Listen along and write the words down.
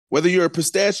Whether you're a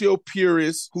pistachio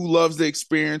purist who loves the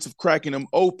experience of cracking them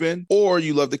open, or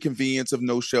you love the convenience of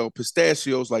no-shell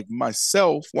pistachios like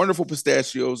myself, Wonderful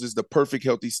Pistachios is the perfect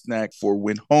healthy snack for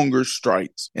when hunger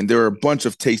strikes. And there are a bunch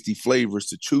of tasty flavors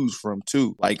to choose from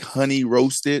too, like honey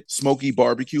roasted, smoky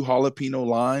barbecue, jalapeno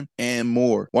lime, and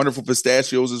more. Wonderful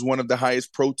Pistachios is one of the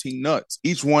highest protein nuts.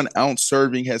 Each 1 ounce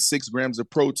serving has 6 grams of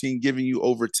protein, giving you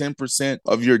over 10%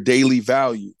 of your daily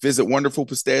value. Visit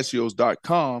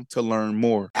wonderfulpistachios.com to learn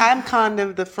more. I'm kind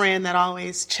of the friend that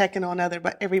always checking on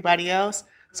everybody else.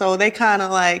 So they kind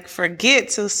of like forget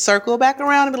to circle back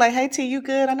around and be like, hey, T, you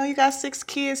good? I know you got 6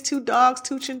 kids, 2 dogs,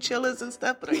 2 chinchillas and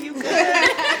stuff, but are you good?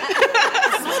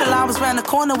 I was round the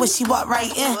corner when she walked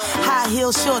right in. High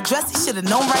heels, short dress, he should've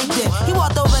known right then. He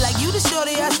walked over like, you the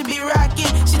shorty I should be rocking.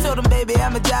 She told him, baby,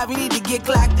 I'm a job, we need to get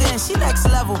clocked in. She next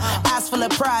level, eyes full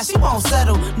of pride, she won't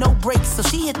settle. No brakes, so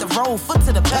she hit the road, foot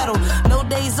to the pedal. No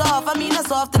days off, I mean,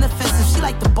 that's often offensive. She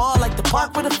like the ball, like the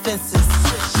park with the fences.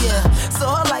 Yeah, so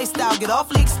her lifestyle get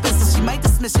awfully expensive. She might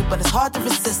dismiss it, but it's hard to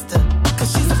resist her,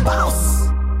 cause she's a boss.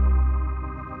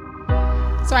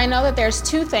 So I know that there's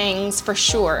 2 things for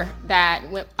sure that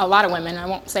a lot of women, I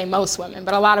won't say most women,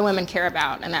 but a lot of women care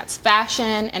about, and that's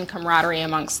fashion and camaraderie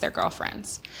amongst their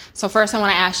girlfriends. So first I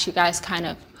want to ask you guys kind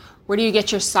of, where do you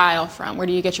get your style from? Where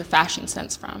do you get your fashion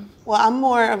sense from? Well, I'm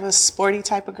more of a sporty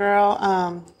type of girl.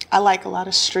 I like a lot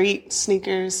of street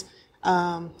sneakers,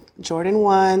 Jordan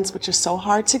 1s, which are so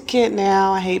hard to get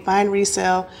now. I hate buying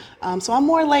resale. So I'm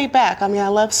more laid back. I mean, I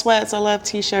love sweats. I love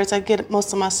T-shirts. I get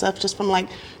most of my stuff just from like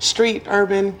street,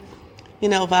 urban,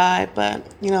 vibe. But,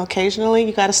 occasionally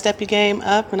you got to step your game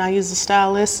up, and I use a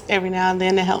stylist every now and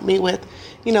then to help me with,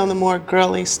 the more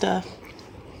girly stuff.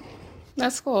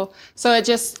 That's cool. So it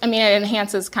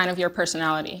enhances kind of your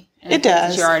personality. It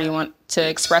does. That you already want to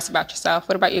express about yourself.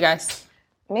 What about you guys?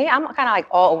 Me, I'm kind of like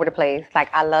all over the place. Like,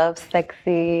 I love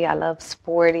sexy, I love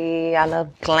sporty, I love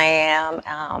glam.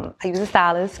 I use a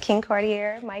stylist, King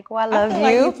Cartier. Michael, I love you.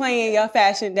 Like you playing your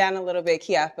fashion down a little bit,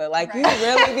 Kiafa. Like, you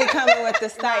really be coming with the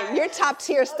style. You're top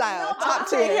tier style. Top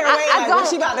tier. What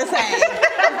she about to say?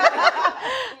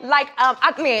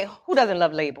 Who doesn't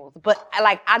love labels? But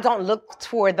I don't look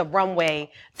toward the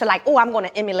runway to I'm going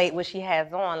to emulate what she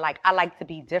has on. Like, I like to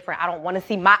be different. I don't want to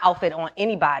see my outfit on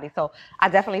anybody. So I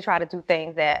definitely try to do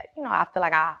things that, I feel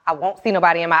like I won't see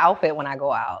nobody in my outfit when I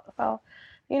go out. So,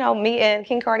 me and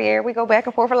King Cartier, we go back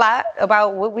and forth a lot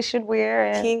about what we should wear.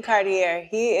 And King Cartier,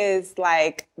 he is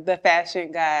like the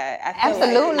fashion guy.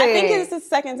 Absolutely. I think it's the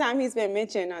second time he's been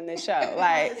mentioned on this show.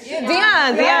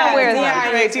 Deion wears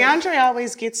them. DeAndre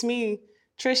always gets me,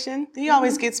 Tristan, he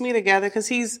always gets me together because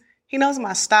he knows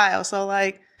my style. So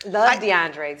love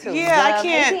DeAndre too. Yeah, I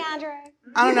can't. DeAndre.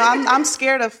 I don't know. I'm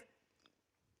scared of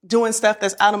doing stuff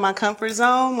that's out of my comfort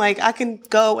zone. Like, I can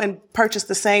go and purchase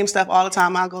the same stuff all the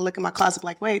time. I'll go look in my closet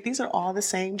like, wait, these are all the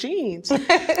same jeans.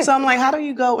 So I'm like, how do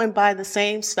you go and buy the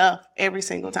same stuff every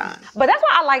single time? But that's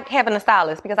why I like having a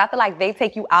stylist, because I feel like they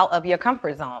take you out of your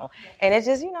comfort zone. And it's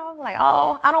just,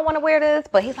 I don't want to wear this.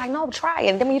 But he's like, no, try it.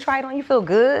 And then when you try it on, you feel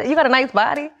good. You got a nice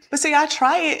body. But see, I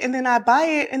try it and then I buy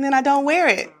it and then I don't wear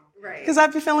it. Right. Because I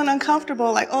be feeling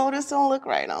uncomfortable. Like, oh, this don't look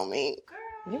right on me.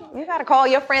 You got to call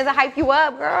your friends and hype you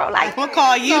up, girl. Like, we'll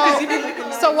call you.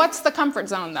 So what's the comfort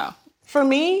zone, though? For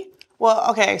me,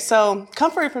 so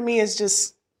comfort for me is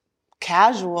just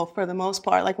casual for the most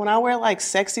part. Like, when I wear,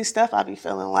 sexy stuff, I be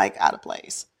feeling, out of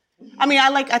place. I mean,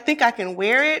 I think I can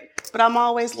wear it, but I'm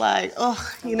always fidgety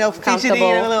and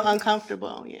a little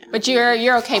uncomfortable. Yeah. But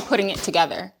you're okay putting it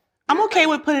together? I'm okay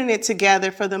with putting it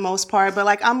together for the most part,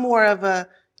 but, I'm more of a...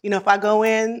 if I go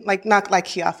in, not like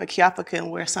Kiafa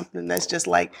can wear something that's just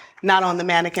not on the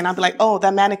mannequin. I'll be like, oh,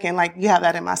 that mannequin, you have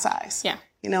that in my size. Yeah.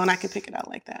 And I can pick it out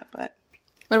like that. But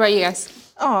what about you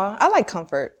guys? Oh, I like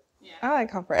comfort. Yeah. I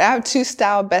like comfort. I have 2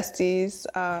 style besties.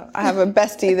 I have a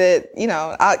bestie that,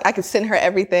 I could send her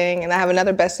everything. And I have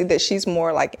another bestie that she's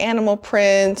more like animal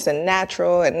prints and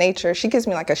natural and nature. She gives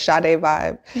me a Sade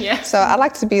vibe. Yeah. So I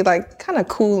like to be kind of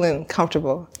cool and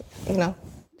comfortable,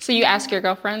 So you ask your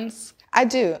girlfriends? I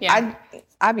do. Yeah.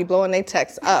 I be blowing their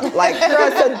texts up.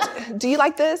 Girl, so do you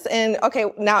like this? And okay,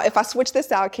 now if I switch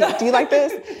this out, do you like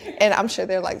this? And I'm sure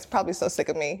they're probably so sick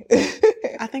of me.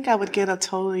 I think I would get a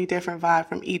totally different vibe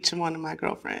from each one of my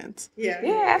girlfriends. Yeah,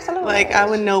 absolutely. I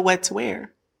would know what to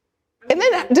wear. And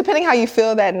then depending how you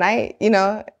feel that night,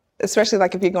 especially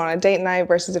if you're going on a date night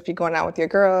versus if you're going out with your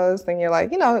girls, then you're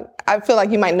I feel like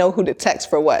you might know who to text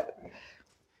for what.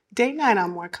 Date night,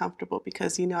 I'm more comfortable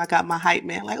because, I got my hype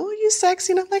man. Like, oh, you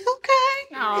sexy. And I'm like,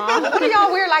 okay. Aww. What do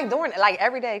y'all wear like doing it? Like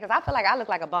every day? Because I feel like I look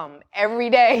like a bum every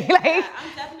day. Like,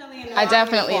 I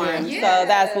definitely do. So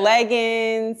that's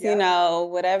leggings,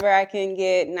 whatever I can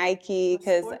get, Nike,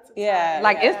 because,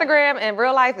 Instagram and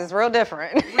real life is real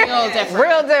different. Real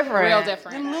different.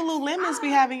 Them Lululemons be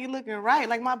having you looking right.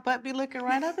 Like, my butt be looking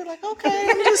right. I be like, okay,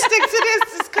 I'm just stick to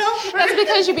this. It's comfort. That's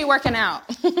because you be working out.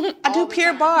 I do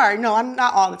Pure Barre. No, I'm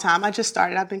not all the time. I just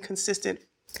started. I've been consistent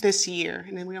this year,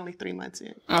 and then we're only 3 months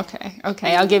in. Okay.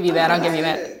 I'll give you that.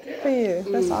 Good for you.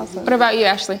 That's awesome. What about you,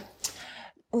 Ashley?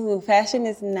 Ooh, fashion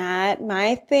is not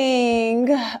my thing.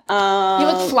 You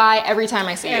would fly every time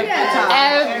I see you. Every time.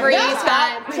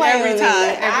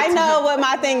 I know what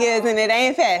my thing is, and it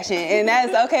ain't fashion, and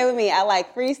that's okay with me. I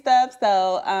like free stuff,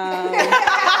 so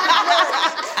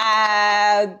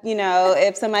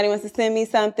if somebody wants to send me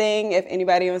something, if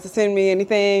anybody wants to send me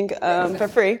anything for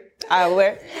free, I will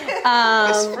wear.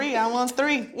 It's free. I want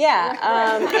 3. Yeah.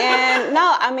 And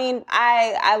no, I mean,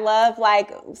 I love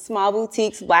like small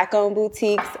boutiques, Black-owned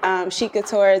boutiques. Chic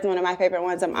Couture is one of my favorite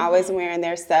ones. I'm always wearing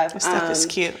their stuff. Their stuff is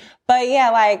cute. But yeah,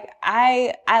 like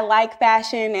I like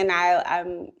fashion, and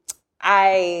I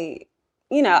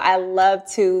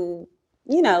love to,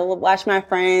 watch my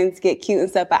friends get cute and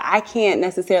stuff, but I can't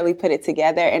necessarily put it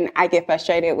together, and I get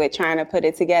frustrated with trying to put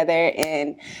it together,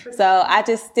 and so I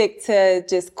just stick to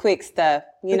just quick stuff,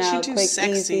 you do quick,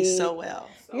 sexy easy. so well.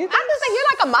 I'm just saying, you're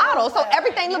like a model, so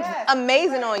everything looks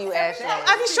amazing on you, Ashley.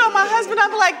 I be showing my husband,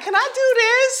 I'm like, can I do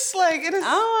this? Like, it is.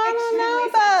 Oh, I don't know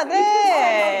about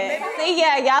that. See,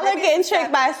 yeah, y'all are getting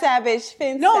tricked by Savage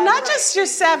Fenty. No, not just your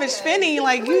Savage Fenty.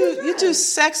 Like, you do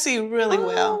sexy really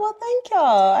well. Oh, well, thank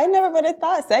y'all. I never would have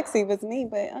thought sexy was me,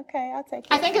 but okay, I'll take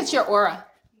it. I think it's your aura.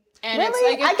 And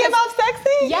really? I give off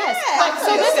sexy? Yes. But,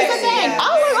 so this is the thing.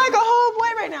 I look like a whole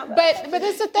boy right now. But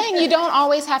this is the thing. You don't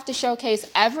always have to showcase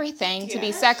everything to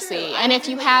be sexy. And if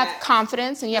you have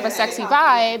confidence and you have a sexy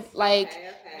vibe, like,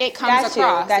 it comes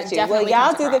across. Got you. Well,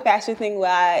 y'all do the fashion thing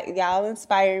well. Y'all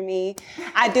inspire me.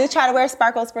 I do try to wear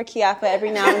sparkles for Kiafa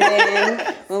every now and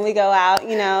then when we go out,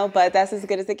 but that's as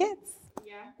good as it gets.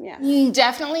 Yeah.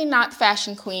 Definitely not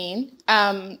fashion queen.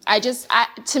 To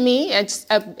me, it's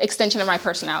an extension of my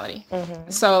personality.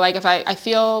 Mm-hmm. So, like, if I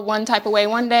feel one type of way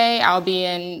one day, I'll be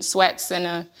in sweats and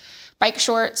a bike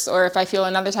shorts, or if I feel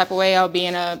another type of way, I'll be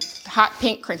in a hot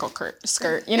pink crinkle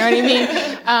skirt. You know what I mean?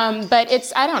 But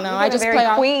I don't know. I just very play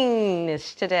off.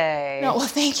 queenish today. No, well,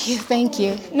 thank you.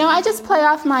 No, I just play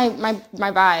off my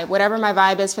vibe, whatever my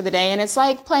vibe is for the day, and it's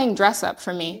like playing dress up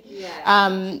for me.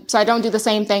 Yeah. So I don't do the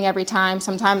same thing every time.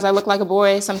 Sometimes I look like a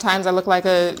boy. Sometimes I look like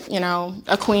a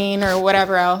queen or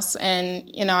whatever else,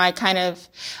 and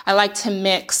I like to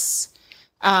mix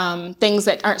things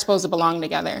that aren't supposed to belong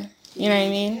together. You know what I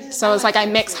mean? So it's like I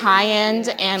mix high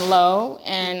end and low,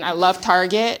 and I love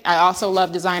Target. I also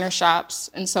love designer shops.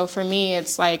 And so for me,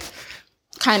 it's like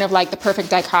kind of like the perfect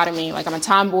dichotomy. Like, I'm a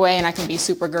tomboy and I can be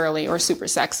super girly or super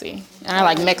sexy. And I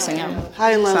like mixing them.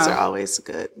 High and lows are always a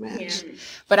good match. Yeah.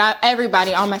 But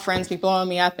all my friends be blowing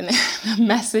me up in the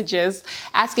messages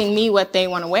asking me what they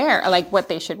want to wear, or like what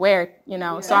they should wear,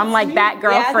 So I'm like that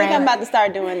girlfriend. Yeah, I think I'm about to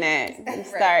start doing that.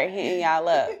 Start hitting y'all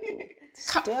up.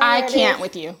 I can't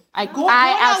with you. I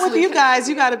out with you guys.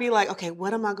 You got to be like, okay,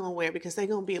 what am I going to wear? Because they're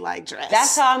going to be like dressed.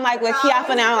 That's how I'm like with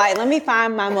Kiafa now. I'm like, let me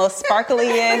find my most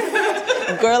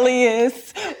sparkliest,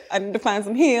 girliest. I need to find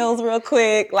some heels real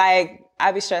quick. Like,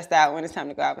 I be stressed out when it's time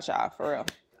to go out with y'all, for real.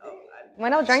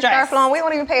 When no drinks start flowing, we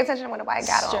don't even pay attention to what nobody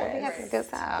got on. We have a good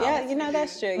time. Yeah,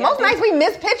 that's true. Most nights we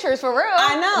miss pictures, for real.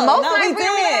 I know. Most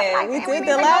nights we did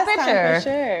the last time, for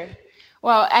sure.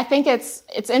 Well, I think it's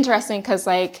interesting because,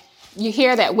 like, you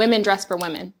hear that women dress for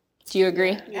women. Do you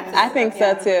agree? Yeah. I think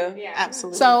so too. Yeah,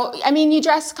 absolutely. So, I mean, you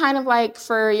dress kind of like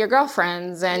for your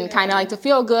girlfriends and kind of like to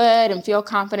feel good and feel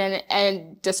confident.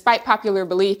 And despite popular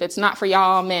belief, it's not for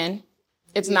y'all men.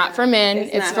 It's not for men.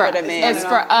 It's for the men. It's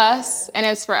for us, and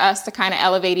it's for us to kind of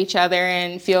elevate each other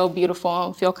and feel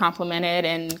beautiful, feel complimented,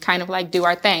 and kind of like do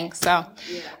our thing. So,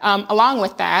 along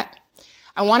with that,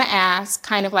 I want to ask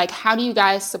kind of like, how do you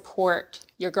guys support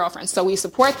your girlfriends? So we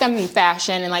support them in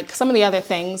fashion and like some of the other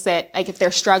things that, like, if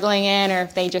they're struggling in or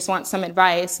if they just want some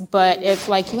advice. But if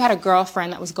like you had a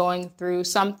girlfriend that was going through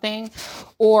something,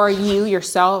 or you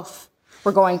yourself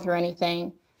were going through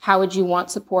anything, how would you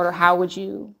want support, or how would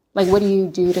you, like, what do you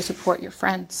do to support your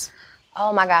friends?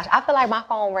 Oh my gosh, I feel like my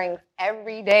phone rings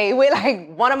every day with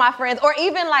like one of my friends, or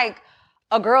even like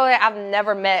a girl that I've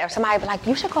never met, or somebody be like,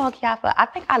 you should call Kiafa. I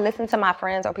think I listen to my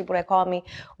friends or people that call me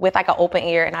with like an open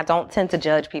ear, and I don't tend to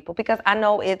judge people because I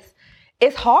know it's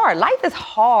it's hard. Life is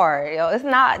hard. It's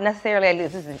not necessarily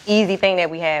this is an easy thing that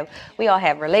we have. We all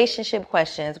have relationship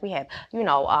questions. We have,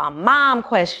 mom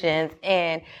questions.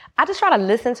 And I just try to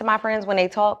listen to my friends when they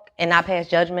talk and not pass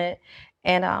judgment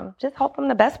and just help them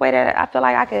the best way that I feel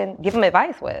like I can give them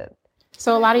advice with.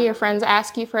 So a lot of your friends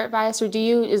ask you for advice, or do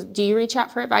you reach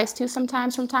out for advice too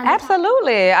sometimes from time to time?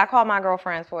 Absolutely. I call my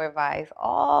girlfriends for advice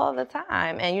all the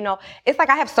time. And, it's like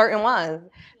I have certain ones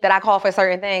that I call for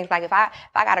certain things. Like if I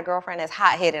got a girlfriend that's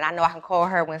hot-headed, I know I can call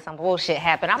her when some bullshit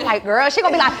happened. I'm like, girl, she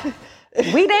gonna be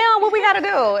like, we down, what we gotta do?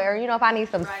 Or, if I need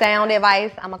some sound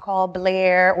advice, I'm gonna call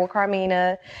Blair or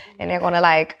Carmina, and they're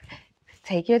gonna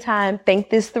take your time,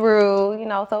 think this through,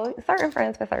 so certain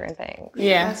friends for certain things.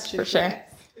 Yeah, for sure.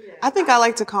 I think I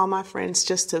like to call my friends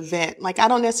just to vent. I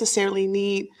don't necessarily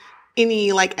need any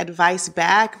advice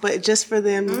back, but just for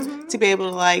them to be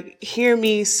able to hear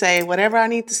me say whatever I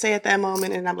need to say at that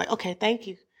moment, and I'm like, okay, thank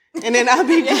you, and then I'll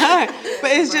be done.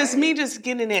 But it's just me just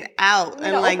getting it out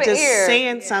and just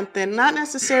saying something. Not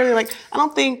necessarily I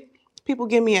don't think people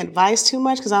give me advice too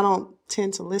much because I don't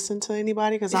tend to listen to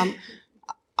anybody because I'm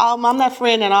that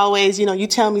friend that always, you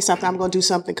tell me something, I'm going to do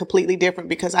something completely different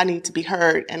because I need to be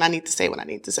heard and I need to say what I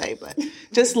need to say. But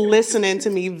just listening to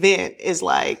me vent is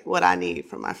what I need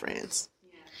from my friends.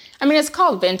 I mean, it's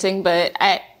called venting, but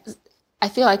I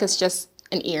feel like it's just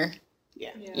an ear. Yeah.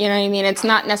 You know what I mean? It's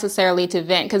not necessarily to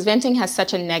vent because venting has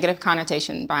such a negative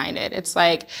connotation behind it. It's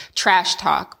like trash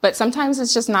talk, but sometimes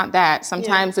it's just not that.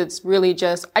 Sometimes it's really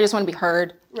just, I just want to be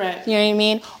heard. Right. You know what I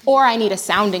mean? Or I need a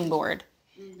sounding board.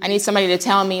 I need somebody to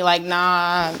tell me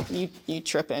nah, you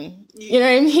tripping. You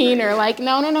know what I mean? Or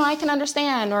no, I can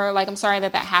understand. Or I'm sorry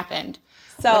that happened.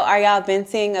 So are y'all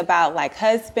venting about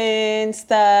husband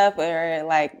stuff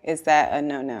or is that a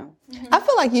no-no? I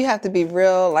feel like you have to be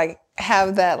real,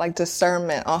 have that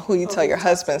discernment on who you tell your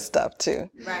husband stuff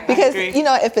to. Right. Because,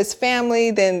 if it's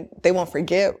family, then they won't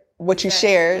forget what you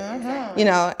shared,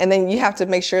 and then you have to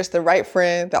make sure it's the right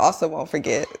friend that also won't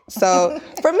forget. So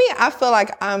for me, I feel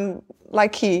like I'm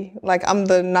I'm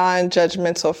the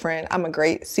non-judgmental friend. I'm a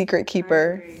great secret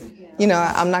keeper.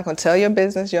 I'm not going to tell your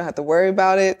business. You don't have to worry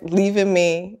about it. Leave it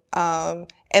me. And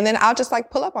then I'll just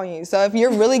pull up on you. So if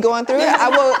you're really going through it, I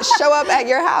will show up at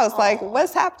your house.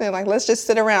 What's happening? Let's just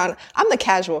sit around. I'm the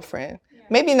casual friend.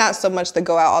 Maybe not so much the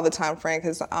go out all the time friend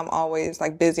because I'm always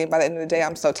busy. And by the end of the day,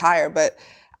 I'm so tired. But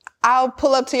I'll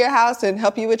pull up to your house and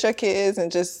help you with your kids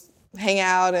and just hang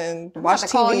out and watch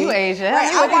TV. Call you, Asia.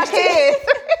 Right, I'll watch kids.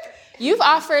 You've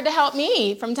offered to help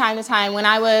me from time to time when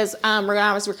I was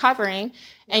recovering,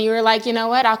 and you were like, you know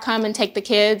what, I'll come and take the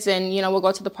kids, and we'll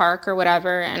go to the park or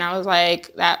whatever. And I was like,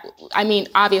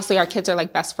 obviously our kids are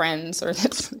best friends, or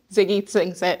Ziggy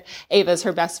thinks that Ava's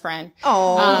her best friend.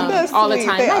 Oh, that's all sweet. the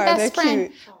time, They my are. best They're friend.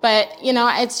 cute. But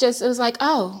it was like,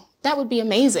 oh, that would be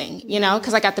amazing,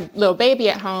 because I got the little baby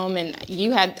at home, and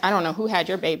I don't know who had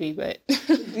your baby, but.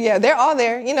 Yeah, they're all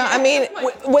there.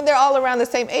 When they're all around the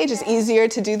same age, it's easier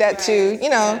to do that too,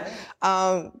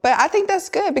 But I think that's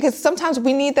good because sometimes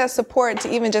we need that support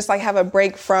to even just have a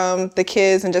break from the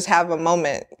kids and just have a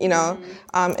moment,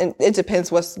 And it depends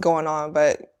what's going on,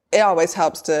 but it always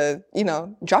helps to,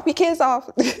 drop your kids off.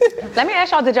 Let me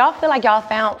ask y'all, did y'all feel like y'all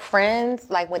found friends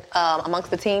with amongst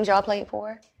the teams y'all played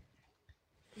for?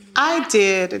 I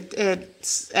did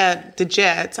at the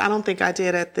Jets. I don't think I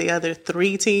did at the other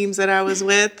 3 teams that I was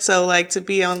with. So to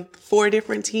be on 4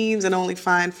 different teams and only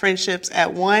find friendships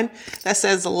at one, that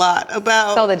says a lot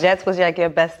about. So the Jets was your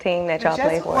best team that y'all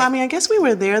played for? Well, I guess we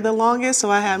were there the longest, so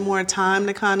I had more time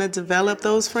to kind of develop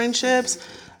those friendships.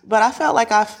 But I felt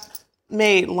like I've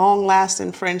made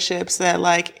long-lasting friendships that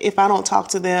if I don't talk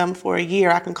to them for a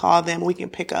year, I can call them. We can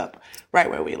pick up right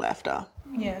where we left off.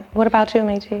 Yeah. What about you,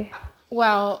 Meiji?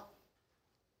 Well,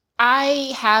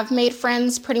 I have made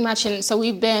friends pretty much so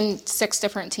we've been 6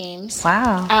 different teams.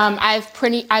 Wow.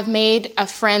 I've made a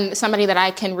friend, somebody that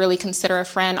I can really consider a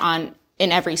friend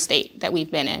in every state that we've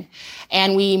been in.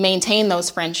 And we maintain those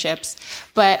friendships.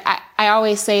 But I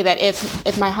always say that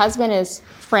if my husband is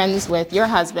friends with your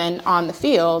husband on the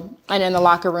field and in the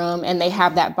locker room and they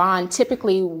have that bond,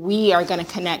 typically we are going to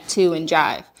connect too and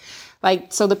jive.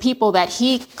 So the people that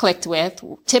he clicked with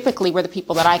typically were the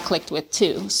people that I clicked with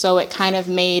too. So it kind of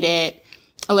made it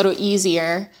a little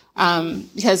easier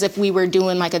because if we were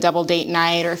doing a double date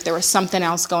night or if there was something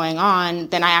else going on,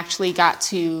 then I actually got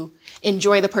to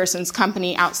enjoy the person's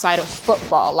company outside of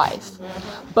football life.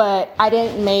 But I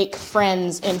didn't make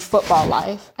friends in football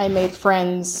life. I made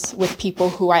friends with people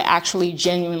who I actually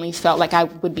genuinely felt like I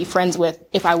would be friends with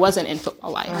if I wasn't in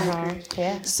football life.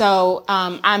 Yeah. So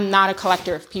I'm not a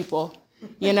collector of people,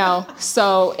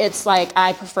 So it's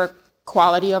I prefer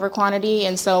quality over quantity.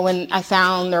 And so when I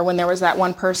found, or when there was that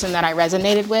one person that I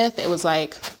resonated with, it was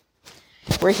like,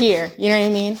 we're here, you know what I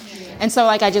mean? And so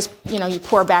like, I just, you know, you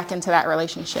pour back into that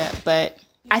relationship. But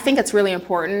I think it's really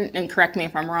important, and correct me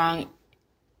if I'm wrong,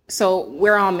 so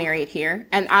we're all married here,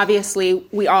 and obviously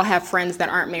we all have friends that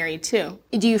aren't married too.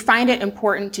 Do you find it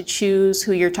important to choose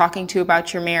who you're talking to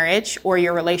about your marriage or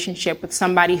your relationship with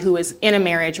somebody who is in a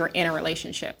marriage or in a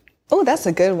relationship? Oh, that's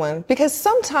a good one. Because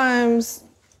sometimes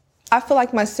I feel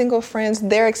like my single friends,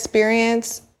 their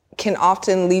experience can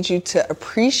often lead you to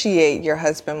appreciate your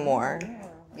husband more.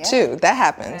 Too. That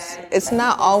happens. It's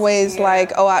not always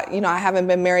like, oh, I haven't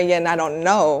been married yet and I don't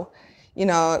know. You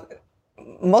know,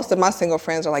 most of my single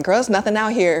friends are like, girl, there's nothing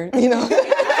out here, you know.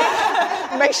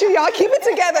 Make sure y'all keep it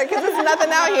together because there's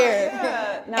nothing out here.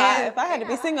 Yeah. No, if I had to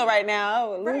be single right now, I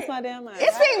would lose my damn mind.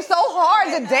 It seems so hard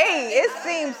to date. It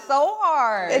seems so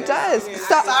hard. It does.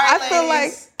 So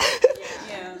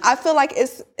I feel like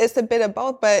it's a bit of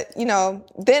both, but you know,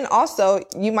 then also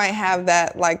you might have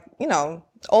that, like, you know,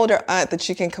 older aunt that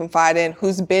you can confide in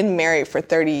who's been married for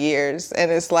 30 years.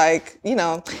 And it's like, you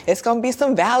know, it's going to be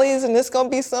some valleys and it's going to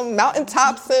be some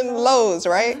mountaintops and lows,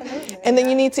 right? And then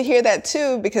you need to hear that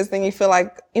too, because then you feel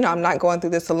like, you know, I'm not going through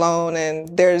this alone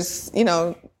and there's, you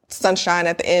know, sunshine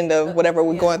at the end of whatever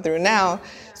we're going through now.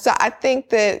 So I think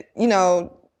that, you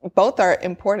know, both are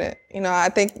important. You know, I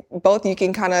think both you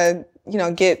can kind of, you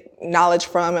know, get knowledge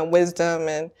from and wisdom,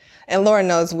 and Lord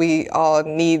knows we all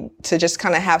need to just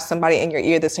kind of have somebody in your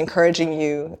ear that's encouraging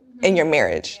you in your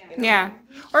marriage. Yeah.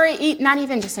 Or not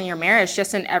even just in your marriage,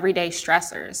 just in everyday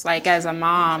stressors. Like as a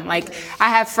mom, like I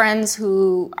have friends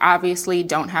who obviously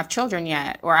don't have children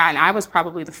yet, and I was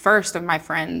probably the first of my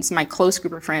friends, my close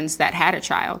group of friends that had a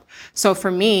child. So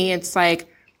for me, it's like,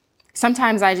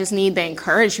 sometimes I just need the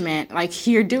encouragement, like,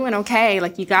 you're doing okay,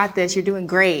 like, you got this, you're doing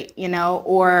great, you know,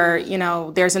 or, you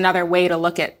know, there's another way to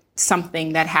look at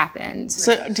something that happened.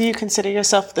 So do you consider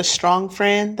yourself the strong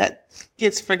friend that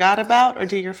gets forgot about, or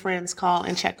do your friends call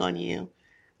and check on you?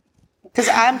 Because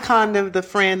I'm kind of the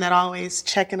friend that always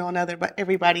checking on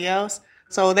everybody else.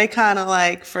 So they kind of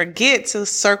like forget to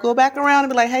circle back around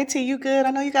and be like, hey, T, you good?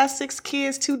 I know you got 6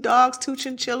 kids, 2 dogs, 2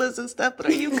 chinchillas and stuff, but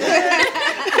are you good?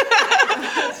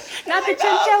 Not the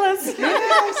chinchillas. You know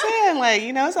what I'm saying? Like,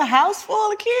 you know, it's a house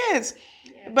full of kids.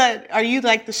 But are you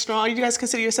like the strong, you guys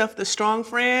consider yourself the strong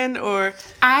friend, or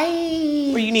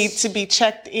you need to be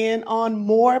checked in on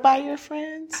more by your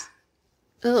friends?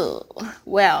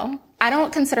 Well, I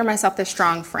don't consider myself the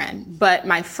strong friend, but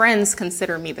my friends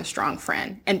consider me the strong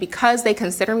friend. And because they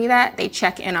consider me that, they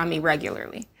check in on me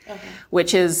regularly,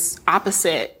 which is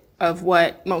opposite of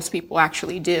what most people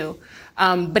actually do.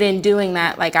 But in doing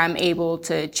that, like, I'm able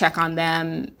to check on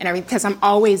them and everything, because I'm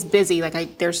always busy.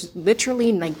 Like, there's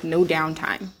literally like no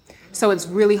downtime. So it's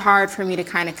really hard for me to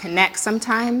kind of connect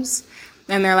sometimes.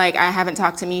 And they're like, I haven't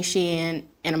talked to Mishi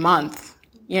in a month.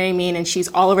 You know what I mean? And she's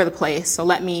all over the place. So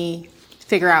let me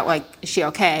figure out, like, is she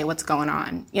okay? What's going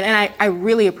on? You know, and I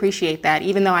really appreciate that.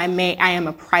 Even though I am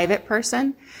a private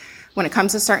person, when it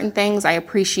comes to certain things, I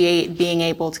appreciate being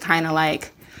able to kind of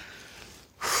like,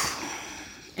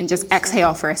 and just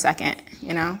exhale for a second,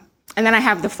 you know? And then I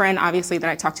have the friend, obviously, that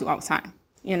I talk to all the time.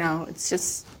 You know, it's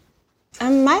just...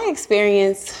 My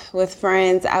experience with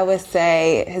friends, I would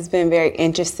say, has been very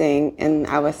interesting. And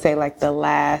I would say like the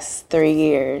last 3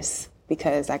 years,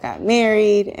 because I got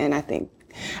married and I think,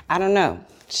 I don't know,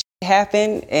 shit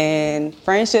happened and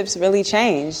friendships really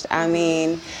changed. I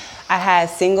mean, I had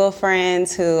single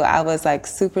friends who I was like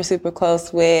super, super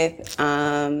close with,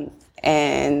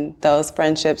 and those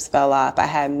friendships fell off. I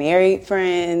had married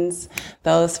friends,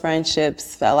 those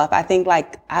friendships fell off. I think,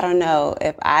 like, I don't know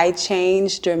if I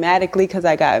changed dramatically because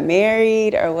I got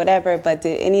married or whatever, but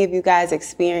did any of you guys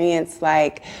experience,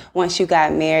 like, once you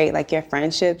got married, like, your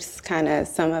friendships kind of,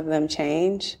 some of them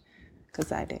change?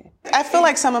 Because I did. I feel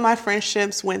like some of my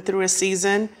friendships went through a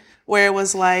season where it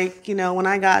was like, you know, when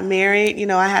I got married, you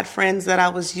know, I had friends that I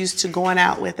was used to going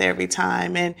out with every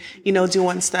time and, you know,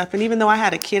 doing stuff. And even though I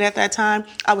had a kid at that time,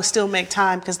 I would still make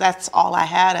time because that's all I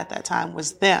had at that time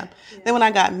was them. Yeah. Then when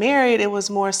I got married, it was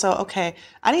more so, okay,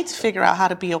 I need to figure out how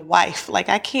to be a wife. Like,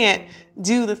 I can't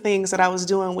do the things that I was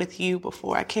doing with you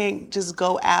before. I can't just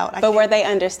go out. But were they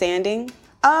understanding?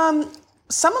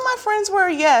 Some of my friends were,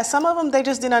 yeah. Some of them, they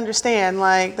just didn't understand.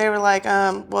 Like, they were like,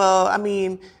 well, I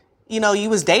mean, you know, you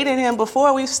was dating him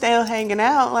before, we still hanging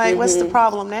out. Like, what's the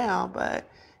problem now? But,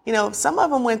 you know, some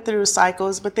of them went through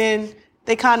cycles, but then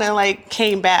they kind of like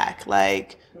came back.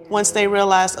 Like, once they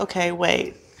realized, okay,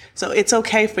 wait, so it's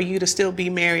okay for you to still be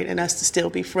married and us to still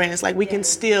be friends. Like, we can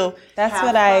still. That's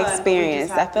what I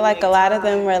experienced. I feel like a lot of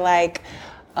them were like,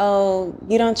 oh,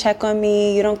 you don't check on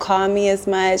me, you don't call me as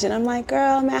much. And I'm like,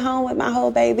 girl, I'm at home with my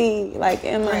whole baby. Like,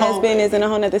 and my husband is in a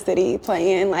whole nother city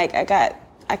playing. Like,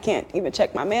 I can't even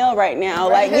check my mail right now.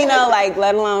 Like, you know, like,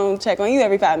 let alone check on you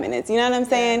every 5 minutes. You know what I'm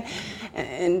saying?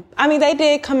 And I mean, they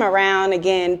did come around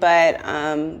again, but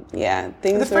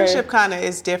the friendship kind of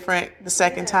is different the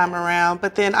second time around.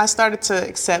 But then I started to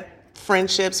accept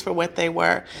friendships for what they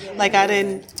were. Like, I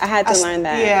had to learn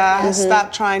that. Yeah, I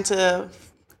stopped trying to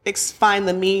find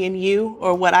the me in you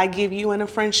or what I give you in a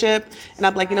friendship. And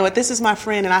I'm like, you know what, this is my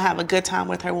friend and I have a good time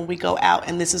with her when we go out,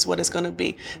 and this is what it's going to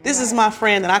be. This is my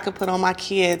friend that I could put on my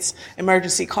kid's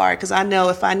emergency card because I know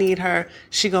if I need her,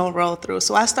 she going to roll through.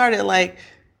 So I started, like,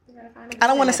 I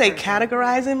don't want to say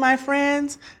categorizing my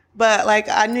friends, but like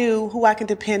I knew who I can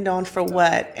depend on for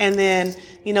what. And then,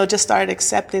 you know, just started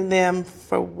accepting them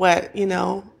for what, you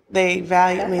know, they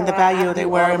value. I mean, the value they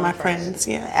were in my friends.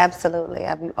 Yeah, absolutely.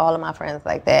 I view all of my friends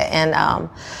like that, and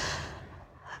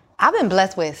I've been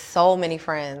blessed with so many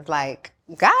friends. Like,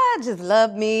 God just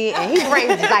loved me, and He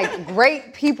brings like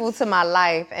great people to my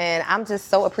life, and I'm just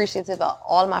so appreciative of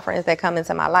all of my friends that come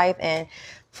into my life, and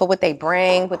for what they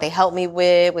bring, what they help me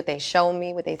with, what they show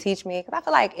me, what they teach me. Because I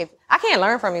feel like if I can't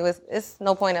learn from you, it's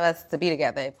no point of us to be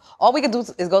together. If all we can do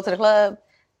is go to the club,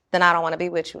 then I don't want to be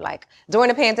with you. Like, during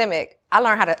the pandemic, I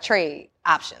learned how to trade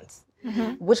options,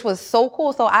 which was so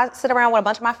cool. So I sit around with a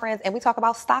bunch of my friends and we talk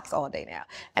about stocks all day now.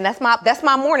 And that's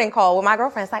my morning call with my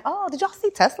girlfriend. It's like, oh, did y'all see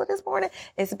Tesla this morning?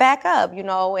 It's back up, you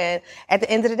know, and at the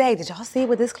end of the day, did y'all see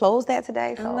what this closed at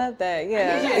today? So, I love that,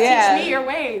 Teach me your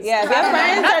ways. Yeah, if your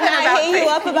friends are not hitting you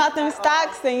up about them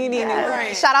stocks, then you need new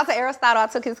friends. Shout out to Aristotle. I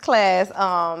took his class.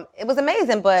 It was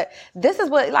amazing, but this is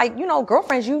what, like, you know,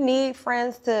 girlfriends, you need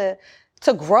friends to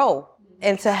grow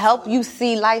and to help you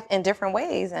see life in different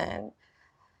ways. And,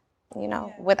 you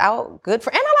know, without good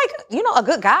friends, and I like, you know, a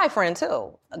good guy friend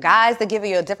too. Guys that give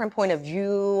you a different point of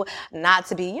view, not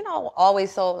to be, you know,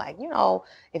 always so like, you know,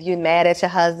 if you're mad at your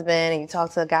husband and you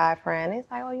talk to a guy friend, it's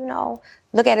like, oh, you know,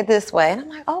 look at it this way. And I'm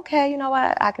like, okay, you know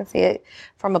what? I can see it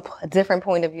from a different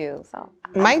point of view. So,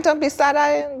 Mike, don't be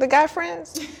side-eyeing the guy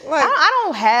friends. Like, I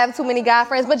don't have too many guy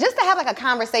friends, but just to have like a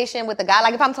conversation with a guy,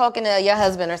 like if I'm talking to your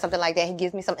husband or something like that, he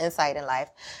gives me some insight in life.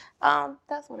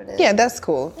 That's what it is. Yeah, that's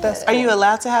cool. That's Are you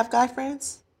allowed to have guy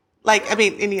friends? Like, I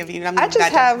mean, any of you? I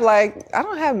just have like, I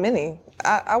don't have many.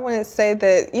 I wouldn't say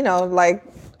that, you know, like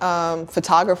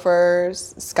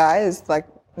photographers. Sky is like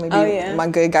maybe my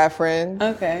good guy friend.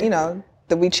 Okay. You know,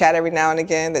 that we chat every now and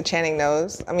again, that Channing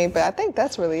knows. I mean, but I think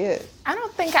that's really it. I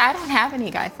don't have any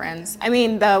guy friends. I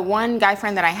mean, the one guy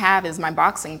friend that I have is my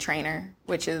boxing trainer,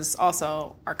 which is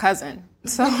also our cousin.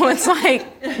 So it's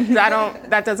like,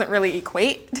 that doesn't really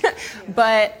equate.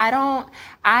 But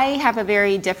I have a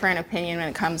very different opinion when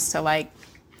it comes to like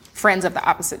friends of the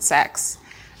opposite sex.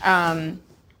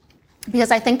 Because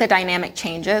I think the dynamic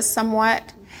changes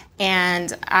somewhat.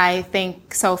 And I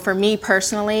think, so for me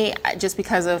personally, just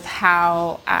because of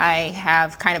how I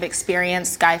have kind of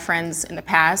experienced guy friends in the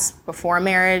past, before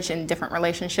marriage and different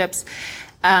relationships,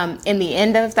 in the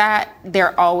end of that,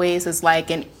 there always is like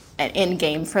an end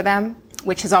game for them,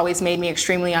 which has always made me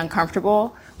extremely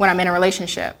uncomfortable when I'm in a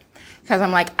relationship. Because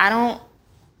I'm like,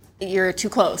 you're too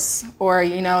close, or,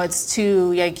 you know, it's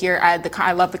too, like,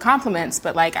 I love the compliments,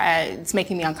 but like, it's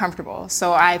making me uncomfortable.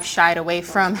 So I've shied away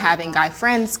from having guy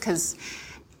friends because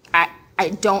I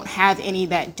don't have any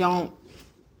that don't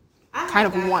kind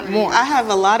of want more. I have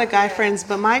a lot of guy friends,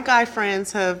 but my guy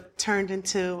friends have turned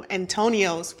into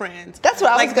Antonio's friends. That's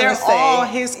what I was going to say. They're all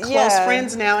his close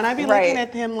friends now, and I'd be looking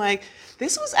at him like,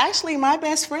 this was actually my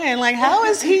best friend. Like, how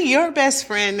is he your best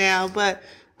friend now? But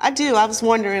I was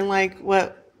wondering, like,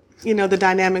 what, you know, the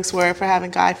dynamics were for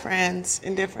having guy friends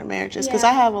in different marriages, because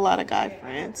I have a lot of guy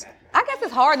friends. I guess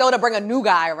it's hard though to bring a new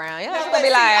guy around. You know, it's gonna be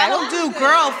like, I don't do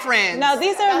girlfriends. No,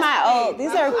 these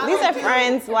are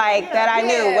friends like that I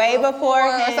knew way before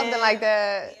or something like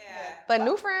that. But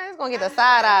new friends gonna get the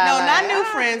side eye. No, not new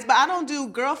friends, but I don't do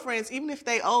girlfriends even if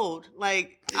they old.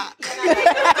 Like, like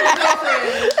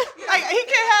he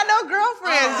can't have no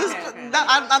girlfriends.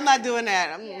 I'm not doing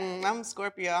that. I'm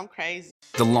Scorpio. I'm crazy.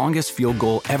 The longest field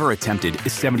goal ever attempted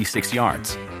is 76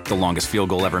 yards. The longest field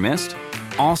goal ever missed?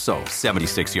 Also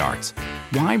 76 yards.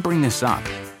 Why bring this up?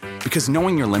 Because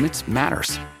knowing your limits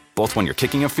matters, both when you're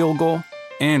kicking a field goal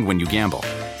and when you gamble.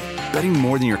 Betting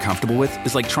more than you're comfortable with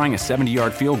is like trying a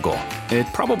 70-yard field goal. It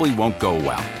probably won't go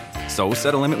well. So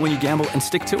set a limit when you gamble and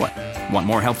stick to it. Want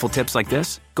more helpful tips like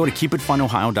this? Go to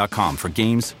keepitfunohio.com for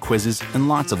games, quizzes, and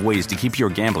lots of ways to keep your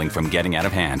gambling from getting out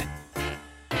of hand.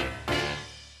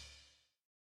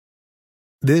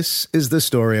 This is the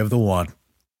story of the one.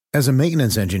 As a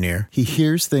maintenance engineer, he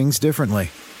hears things differently.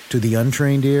 To the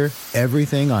untrained ear,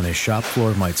 everything on his shop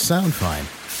floor might sound fine,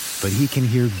 but he can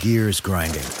hear gears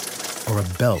grinding or a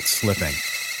belt slipping.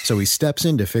 So he steps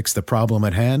in to fix the problem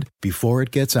at hand before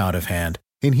it gets out of hand.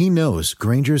 And he knows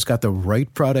Grainger's got the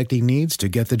right product he needs to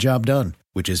get the job done,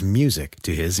 which is music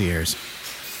to his ears.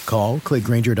 Call, click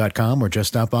Grainger.com, or just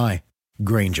stop by.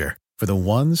 Grainger, for the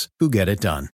ones who get it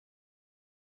done.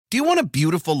 Do you want a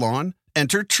beautiful lawn?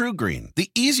 Enter TruGreen,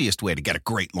 the easiest way to get a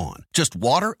great lawn. Just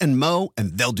water and mow,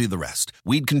 and they'll do the rest.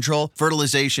 Weed control,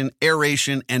 fertilization,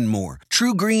 aeration, and more.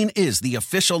 TruGreen is the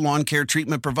official lawn care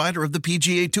treatment provider of the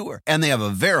PGA Tour, and they have a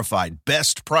verified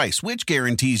best price, which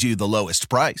guarantees you the lowest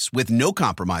price with no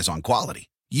compromise on quality.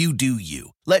 You do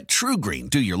you. Let TruGreen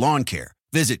do your lawn care.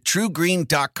 Visit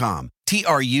TruGreen.com,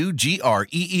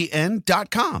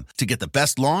 TruGreen.com, to get the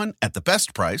best lawn at the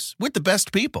best price with the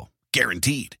best people.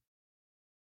 Guaranteed.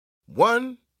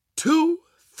 1, 2,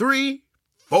 3,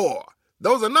 4.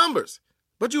 Those are numbers.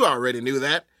 But you already knew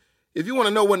that. If you want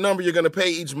to know what number you're going to pay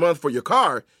each month for your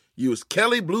car, use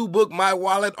Kelley Blue Book My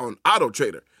Wallet on Auto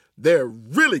Trader. They're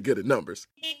really good at numbers.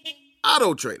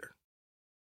 Auto Trader.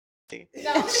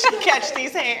 Catch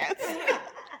these hands.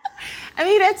 I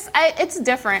mean, it's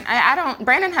different.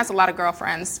 Brandon has a lot of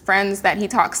girlfriends, friends that he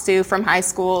talks to from high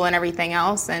school and everything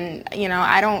else. And, you know,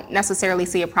 I don't necessarily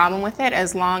see a problem with it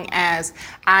as long as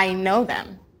I know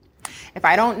them. If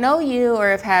I don't know you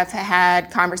or if have had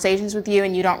conversations with you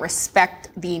and you don't respect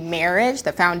the marriage,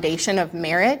 the foundation of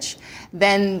marriage,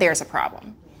 then there's a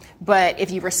problem. But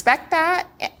if you respect that,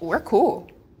 we're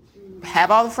cool. Have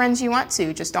all the friends you want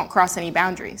to, just don't cross any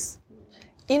boundaries.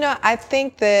 You know, I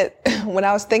think that when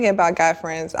I was thinking about guy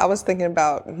friends, I was thinking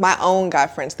about my own guy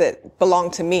friends that belong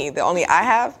to me, that only I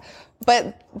have.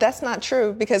 But that's not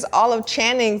true, because all of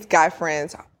Channing's guy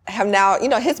friends have now, you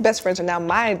know, his best friends are now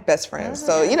my best friends.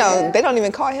 So, you know, they don't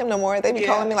even call him no more. They be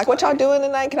calling me like, what y'all doing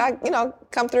tonight? Can I, you know,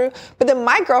 come through? But then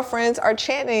my girlfriends are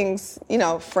Channing's, you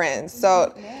know, friends.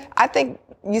 So I think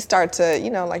you start to, you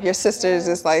know, like your sisters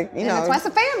is like, you know. It's a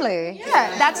family.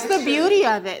 Yeah, that's the beauty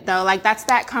of it, though. Like, that's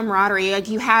that camaraderie. Like,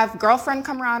 you have girlfriend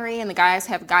camaraderie and the guys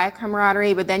have guy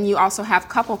camaraderie, but then you also have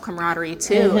couple camaraderie,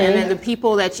 too. Mm-hmm. And then the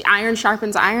people that iron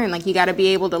sharpens iron. Like, you got to be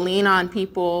able to lean on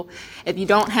people. If you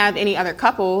don't have any other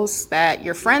couples that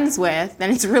you're friends with,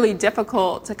 then it's really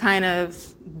difficult to kind of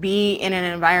be in an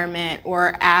environment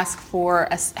or ask for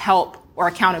help or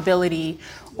accountability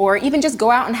or even just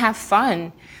go out and have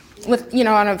fun with, you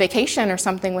know, on a vacation or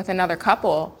something with another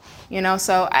couple, you know.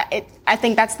 So I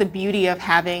think that's the beauty of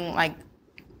having like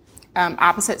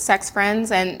opposite sex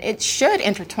friends, and it should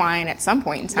intertwine at some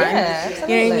point in time. Yeah,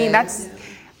 absolutely. You know what I mean?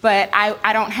 But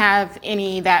I don't have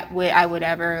any that I would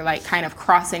ever like kind of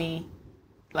cross any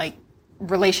like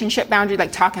relationship boundary,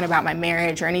 like talking about my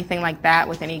marriage or anything like that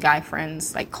with any guy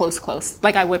friends, like close,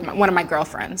 like I would one of my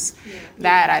girlfriends. Yeah.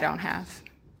 That I don't have.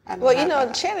 Well, you know,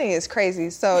 Channing is crazy,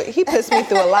 so he puts me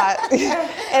through a lot.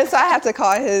 And so I have to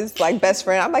call his, like, best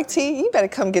friend. I'm like, T, you better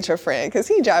come get your friend, because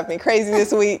he drives me crazy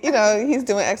this week. You know, he's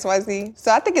doing X, Y, Z. So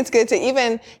I think it's good to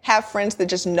even have friends that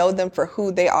just know them for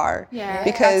who they are. Yeah,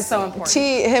 because that's so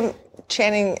important.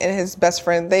 Channing and his best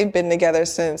friend, they've been together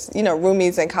since, you know,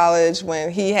 roomies in college, when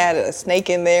he had a snake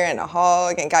in there and a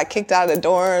hog and got kicked out of the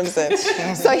dorms. And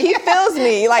so he feels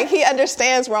me, like he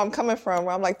understands where I'm coming from,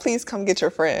 where I'm like, please come get your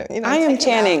friend. You know, I am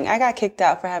Channing. I got kicked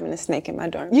out for having a snake in my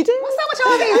dorm. You did? What's up with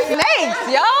y'all these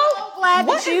snakes, yo? I'm glad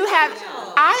that you have.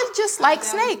 I just like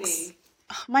snakes.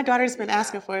 My daughter's been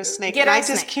asking for a snake, Get and a I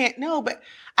just snake. can't. No, but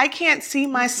I can't see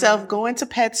myself going to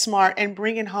PetSmart and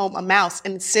bringing home a mouse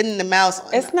and sitting the mouse.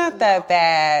 It's not that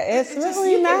bad. It's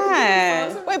really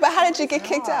not. Wait, but how did you get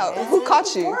kicked out? Who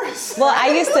caught you? Well,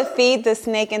 I used to feed the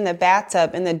snake in the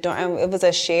bathtub in the dorm. It was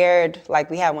a shared, like,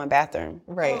 we had one bathroom.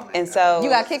 Right. And so You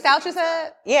got kicked out, you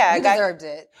said? Yeah, You deserved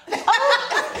it. But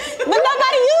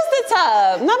nobody used the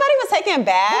tub. Nobody was taking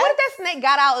baths. What if that snake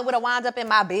got out and would have wound up in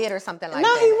my bed or something like No,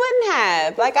 that? he wouldn't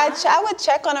have. Like, I would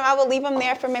check on him. I would leave him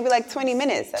there for maybe like 20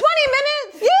 minutes. 20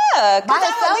 minutes? Yeah. 'cause By I would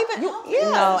himself? leave it- yeah.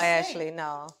 No, Ashley,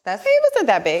 no. That's He wasn't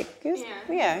that big. He was, he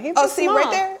was see, small. right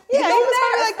there? Yeah, he was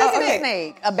probably like this a big.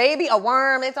 snake. A baby, a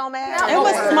worm, it don't matter. It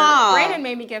was small. Brandon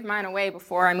made me give mine away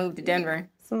before I moved to Denver.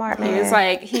 Smart He man. was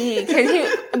like,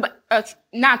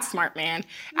 not smart man.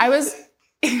 I was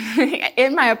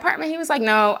in my apartment. He was like,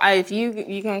 no, if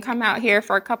you can come out here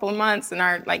for a couple of months in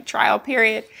our like trial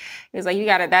period. He was like,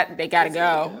 they gotta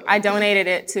go. I donated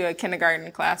it to a kindergarten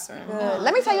classroom.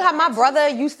 Let me tell you how my brother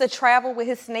used to travel with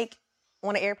his snake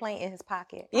on an airplane in his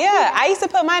pocket. Yeah, I used to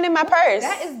put mine in my purse.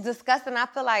 That is disgusting. I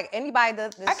feel like anybody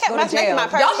does this. I kept go my to snake in jail. my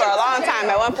purse for a long time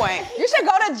at one point. You should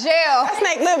go to jail. That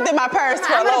snake lived in my purse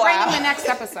for a I'm little gonna bring him while. the next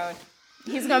episode.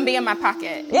 He's going to be in my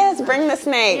pocket. Yes, bring the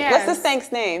snake. Yes. What's the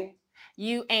snake's name?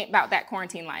 You ain't about that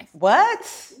quarantine life.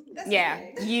 What? Yeah.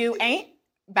 You ain't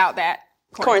about that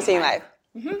Quarantine life.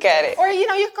 Mm-hmm. Got it. Or, you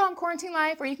can call him quarantine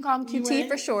life, or you can call him QT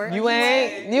for short. You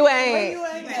ain't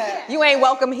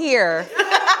welcome here.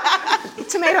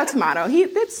 Tomato. It's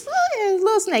a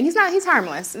little snake. He's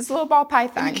harmless. It's a little ball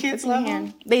python. And the kids love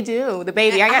him. They do. The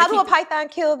baby. How do a python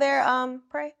kill their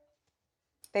prey?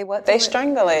 They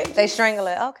strangle it. They strangle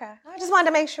it. Okay. I just wanted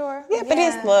to make sure. Yeah, but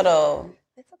it's little.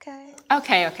 It's okay.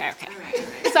 Okay.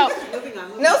 So,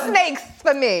 no snakes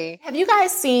for me. Have you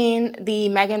guys seen the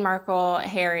Meghan Markle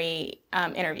Harry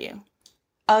interview?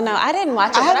 Oh no, I didn't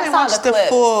watch it. I haven't watched the clips.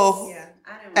 full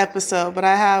episode, but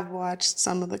I have watched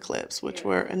some of the clips, which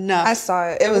were enough. I saw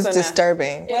it. It was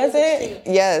disturbing. Was it?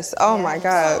 Yes. Oh my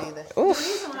God.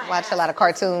 Oof. Watch a lot of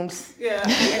cartoons.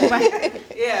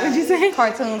 What'd you say?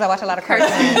 Cartoons. I watch a lot of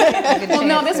cartoons. Well,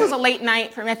 no, this was a late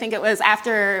night for me. I think it was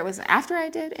after I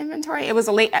did inventory. It was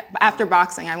a late after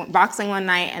boxing. I went boxing one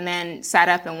night and then sat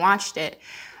up and watched it.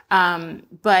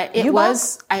 But it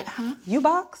was. You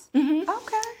box? Mm-hmm.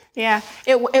 Okay. Yeah,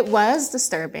 it was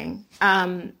disturbing.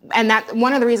 And that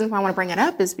one of the reasons why I want to bring it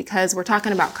up is because we're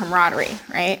talking about camaraderie,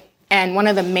 right? And one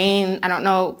of the main, I don't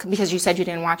know, because you said you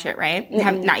didn't watch it, right?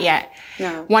 Mm-hmm. Not yet.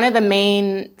 No. One of the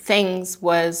main things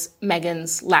was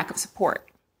Meghan's lack of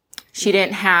support. She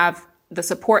didn't have the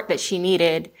support that she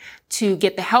needed to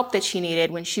get the help that she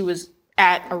needed when she was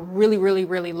at a really, really,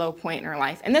 really low point in her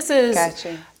life. And this is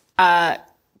a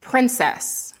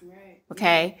princess,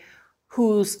 okay,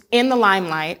 who's in the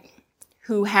limelight,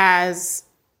 who has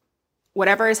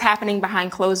whatever is happening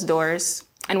behind closed doors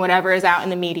and whatever is out in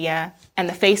the media and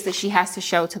the face that she has to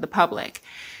show to the public.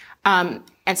 And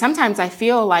sometimes I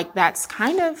feel like that's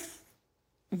kind of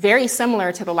very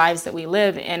similar to the lives that we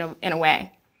live in a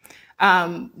way.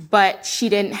 But she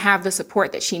didn't have the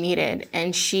support that she needed.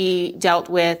 And she dealt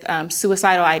with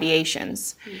suicidal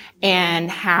ideations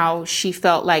and how she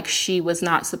felt like she was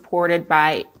not supported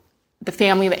by the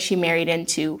family that she married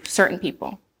into, certain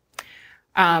people,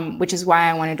 which is why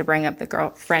I wanted to bring up the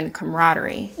girlfriend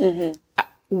camaraderie. Mm-hmm.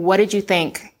 What did you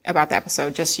think about the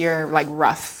episode? Just your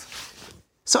rough.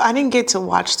 So I didn't get to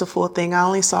watch the full thing. I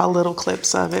only saw little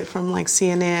clips of it from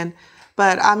CNN.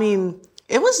 But I mean,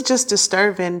 it was just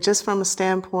disturbing just from a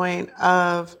standpoint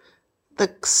of the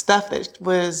stuff that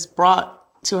was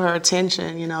brought to her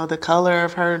attention, the color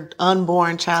of her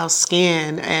unborn child's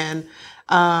skin and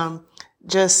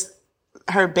just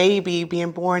her baby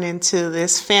being born into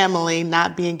this family,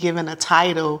 not being given a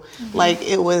title, like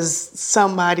it was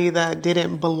somebody that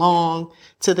didn't belong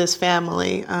to this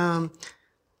family. I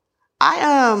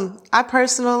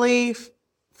personally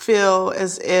feel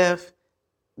as if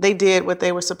they did what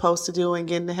they were supposed to do in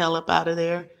getting the hell up out of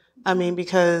there. I mean,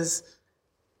 because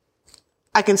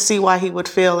I can see why he would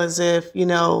feel as if,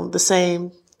 the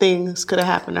same things could have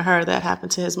happened to her that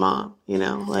happened to his mom,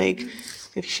 like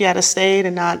if she had stayed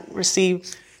and not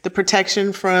received the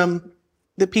protection from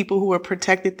the people who were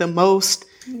protected the most,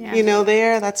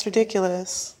 that's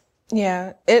ridiculous.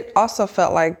 Yeah. It also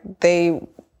felt like they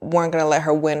weren't going to let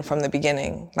her win from the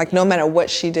beginning. Like no matter what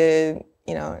she did,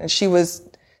 and she was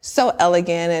so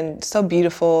elegant and so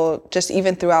beautiful, just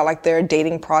even throughout their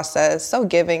dating process, so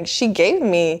giving. She gave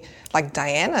me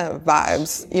Diana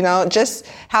vibes, just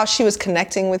how she was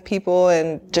connecting with people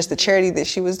and just the charity that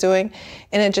she was doing.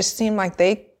 And it just seemed like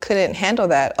they couldn't handle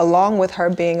that, along with her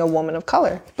being a woman of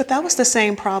color. But that was the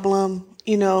same problem,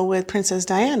 with Princess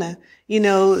Diana.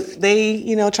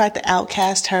 They, tried to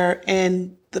outcast her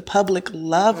and the public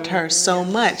loved her so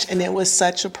much. And it was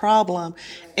such a problem.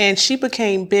 And she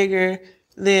became bigger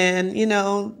than,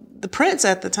 the prince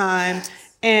at the time.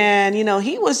 And,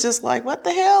 he was just like, what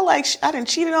the hell? I done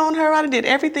cheated on her. I done did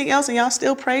everything else and y'all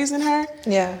still praising her?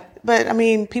 Yeah. But, I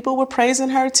mean, people were praising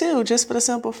her too, just for the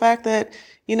simple fact that,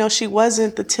 she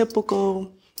wasn't the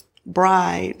typical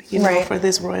bride, for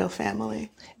this royal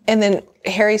family. And then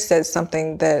Harry said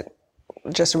something that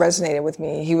just resonated with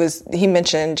me. He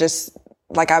mentioned just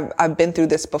I've been through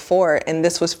this before, and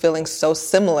this was feeling so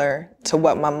similar to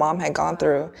what my mom had gone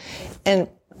through. And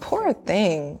poor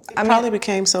thing. It probably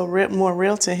became so more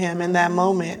real to him in that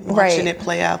moment, watching it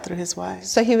play out through his wife.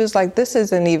 So he was like, this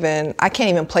isn't even, I can't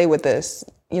even play with this.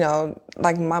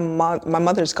 My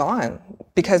mother's gone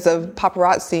because of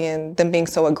paparazzi and them being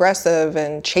so aggressive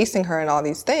and chasing her and all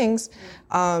these things.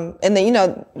 And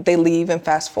then, they leave and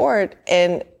fast forward.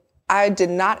 And I did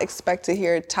not expect to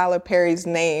hear Tyler Perry's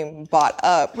name brought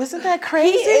up. Wasn't that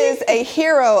crazy? He is a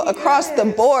hero across the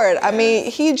board. I mean,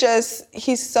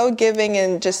 he's so giving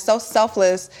and just so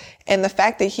selfless. And the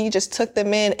fact that he just took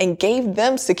them in and gave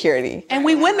them security. And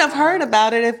we wouldn't have heard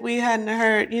about it if we hadn't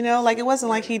heard, like it wasn't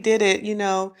like he did it,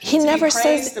 He never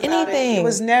says anything. It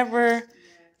was never,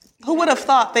 who would have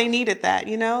thought they needed that,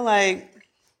 like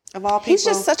of all people. He's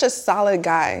just such a solid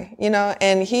guy,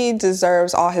 and he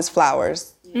deserves all his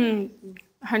flowers.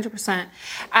 100%.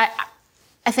 I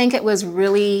think it was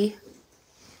really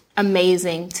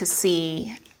amazing to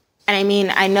see. And I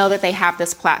mean, I know that they have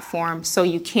this platform, so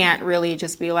you can't really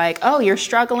just be like, oh, you're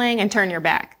struggling and turn your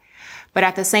back. But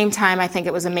at the same time, I think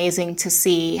it was amazing to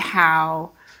see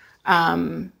how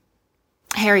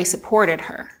Harry supported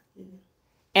her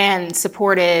and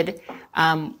supported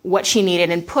what she needed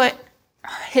and put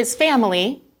his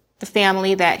family, the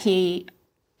family that he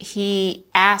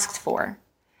asked for,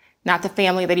 not the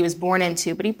family that he was born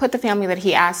into, but he put the family that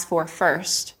he asked for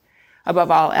first above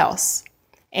all else,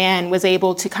 and was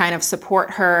able to kind of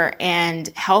support her and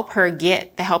help her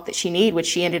get the help that she needed, which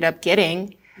she ended up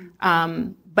getting,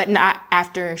 but not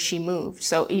after she moved.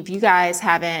 So if you guys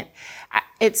haven't,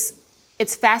 it's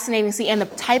fascinating to see, and the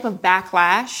type of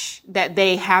backlash that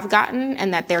they have gotten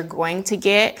and that they're going to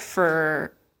get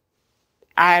for,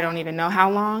 I don't even know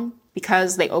how long,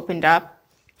 because they opened up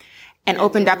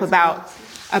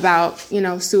about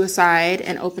suicide,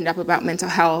 and opened up about mental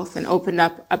health, and opened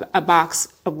up a box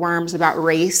of worms about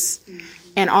race,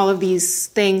 and all of these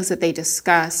things that they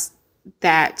discuss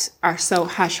that are so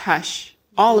hush-hush.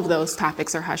 All of those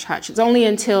topics are hush-hush. It's only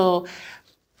until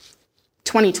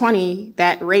 2020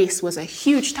 that race was a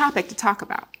huge topic to talk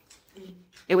about.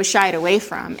 It was shied away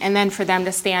from. And then for them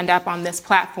to stand up on this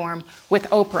platform with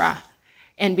Oprah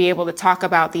and be able to talk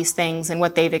about these things and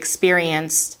what they've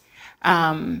experienced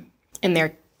in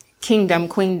their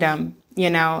queendom,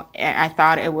 I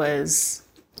thought it was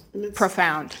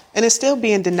profound. And it's still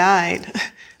being denied.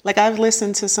 Like, I've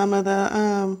listened to some of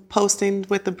the posting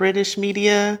with the British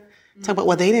media talk about,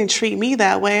 well, they didn't treat me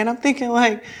that way. And I'm thinking,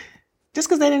 like, just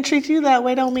because they didn't treat you that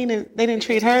way don't mean that they didn't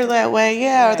treat her that way.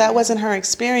 Yeah, or that wasn't her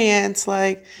experience.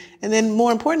 Like, and then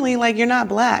more importantly, like, you're not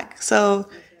Black. So,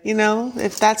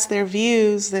 if that's their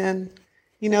views, then,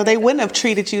 they wouldn't have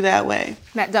treated you that way.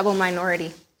 That double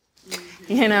minority.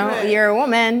 You're a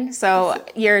woman, so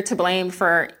you're to blame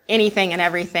for anything and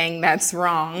everything that's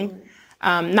wrong.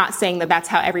 Not saying that that's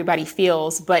how everybody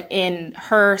feels, but in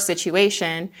her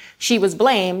situation, she was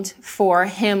blamed for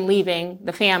him leaving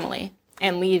the family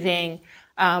and leaving,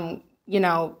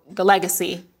 the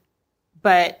legacy.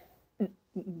 But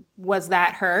was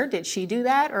that her? Did she do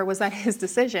that? Or was that his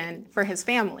decision for his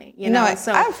family?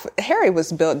 Harry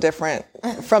was built different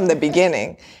from the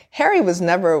beginning. Harry was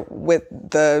never with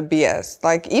the BS.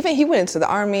 Like, even he went into the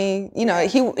army,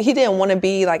 he didn't want to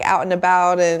be like out and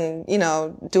about and,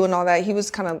 doing all that. He was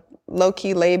kind of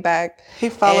low-key laid back. He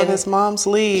followed his mom's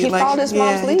lead. He followed his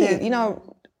mom's lead,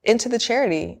 into the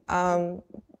charity.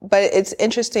 But it's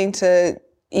interesting to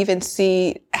even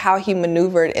see how he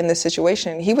maneuvered in the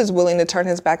situation. He was willing to turn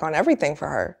his back on everything for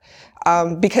her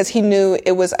because he knew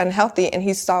it was unhealthy, and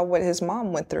he saw what his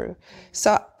mom went through.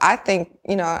 So I think,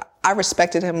 I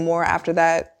respected him more after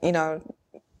that,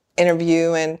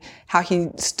 interview, and how he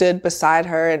stood beside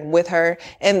her and with her.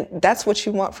 And that's what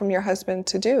you want from your husband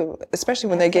to do, especially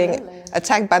when they're getting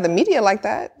attacked by the media like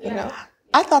that,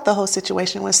 I thought the whole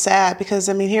situation was sad because,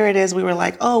 here it is. We were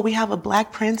like, oh, we have a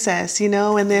Black princess, and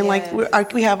then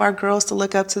we have our girls to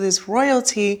look up to this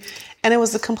royalty. And it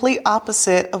was the complete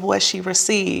opposite of what she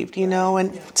received,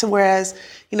 and to whereas,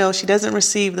 she doesn't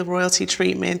receive the royalty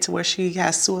treatment to where she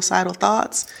has suicidal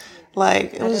thoughts.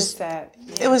 Like, it was sad.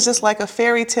 It was just like a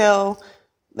fairy tale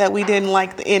that we didn't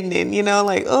like the ending,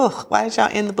 like, oh, why did y'all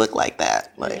end the book like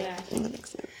that? Like, that makes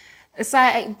sense. It's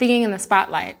like being in the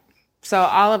spotlight. So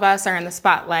all of us are in the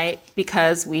spotlight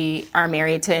because we are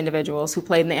married to individuals who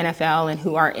played in the NFL and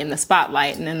who are in the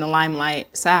spotlight and in the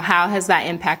limelight. So how has that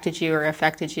impacted you or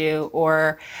affected you?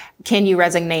 Or can you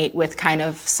resonate with kind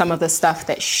of some of the stuff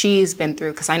that she's been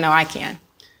through? Because I know I can.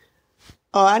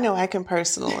 Oh, I know I can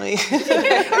personally.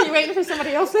 Are you waiting for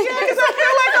somebody else? Yeah, because I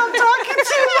feel like I'm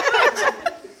talking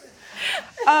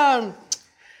too much.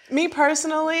 Me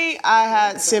personally, I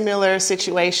had similar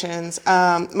situations.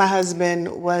 My husband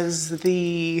was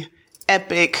the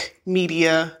epic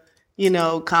media,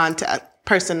 contact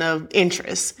person of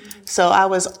interest. So I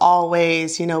was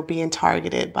always, being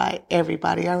targeted by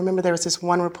everybody. I remember there was this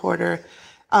one reporter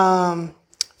from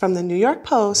the New York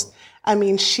Post.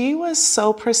 She was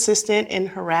so persistent in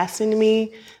harassing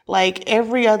me. Like,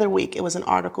 every other week, it was an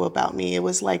article about me. It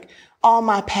was like, all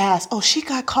my past. Oh, she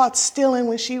got caught stealing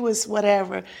when she was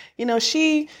whatever.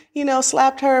 She,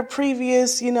 slapped her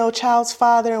previous, child's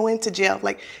father and went to jail.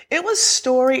 Like, it was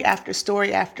story after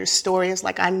story after story. It's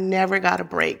like I never got a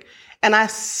break. And I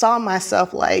saw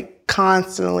myself like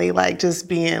constantly like just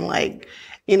being like,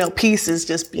 pieces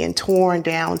just being torn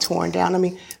down. I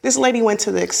mean, this lady went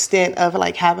to the extent of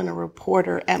like having a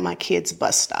reporter at my kid's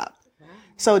bus stop.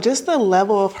 So just the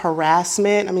level of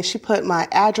harassment. I mean, she put my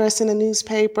address in the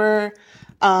newspaper.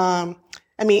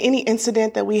 Any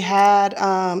incident that we had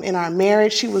in our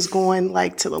marriage, she was going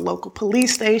like to the local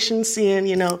police station, seeing,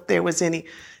 if there was any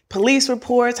police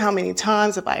reports, how many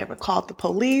times have I ever called the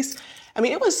police. I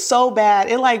mean, it was so bad.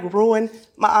 It like ruined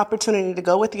my opportunity to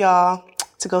go with y'all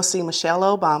to go see Michelle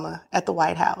Obama at the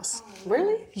White House.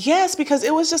 Really? Yes, because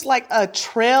it was just like a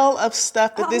trail of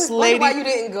stuff that this lady. Why you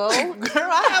didn't go? Girl,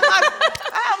 I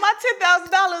have my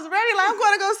 $10,000 ready. Like, I'm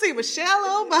going to go see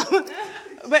Michelle Obama.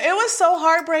 But it was so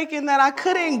heartbreaking that I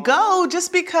couldn't go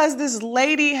just because this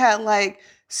lady had like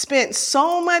spent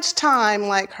so much time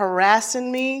like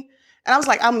harassing me. And I was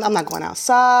like, I'm not going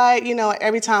outside.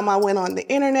 Every time I went on the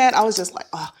internet, I was just like,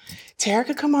 oh,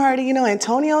 Terica Camardi,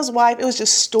 Antonio's wife. It was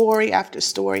just story after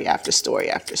story after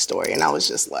story after story. And I was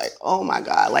just like, oh my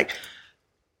God. Like,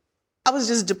 I was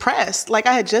just depressed. Like,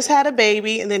 I had just had a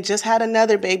baby and then just had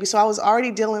another baby. So I was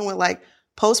already dealing with like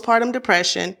postpartum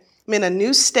depression. I'm in a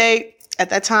new state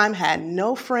at that time, had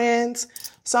no friends.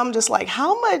 So I'm just like,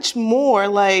 how much more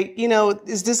like,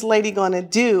 is this lady going to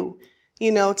do,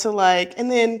 to like,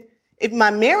 and then if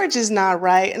my marriage is not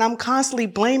right and I'm constantly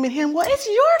blaming him, well, it's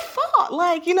your fault.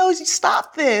 Like,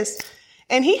 stop this.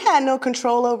 And he had no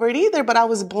control over it either, but I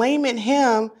was blaming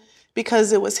him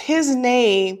because it was his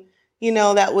name,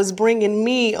 that was bringing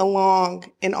me along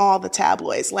in all the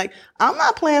tabloids. Like, I'm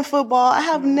not playing football. I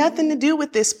have nothing to do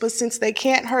with this, but since they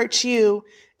can't hurt you,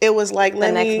 it was like,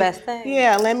 let me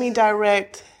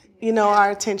direct,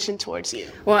 our attention towards you.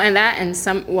 Well, and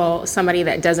somebody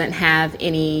that doesn't have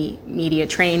any media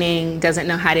training, doesn't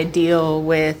know how to deal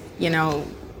with,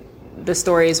 the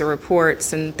stories or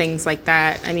reports and things like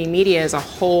that. I mean, media is a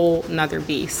whole nother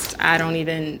beast.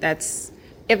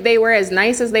 If they were as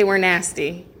nice as they were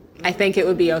nasty, I think it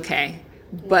would be okay.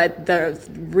 But the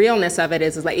realness of it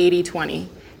is like 80-20.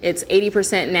 It's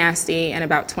 80% nasty and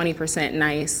about 20%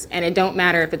 nice. And it don't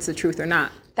matter if it's the truth or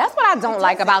not. That's what I don't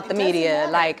like about the media.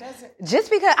 Like, just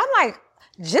because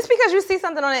you see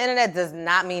something on the internet does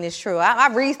not mean it's true.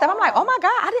 I read stuff. I'm like, oh my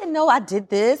God, I didn't know I did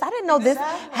this. I didn't know this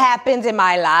happened in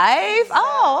my life.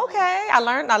 Oh, okay. I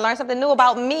learned something new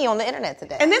about me on the internet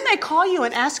today. And then they call you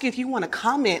and ask you if you want to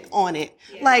comment on it.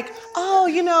 Yeah. Like,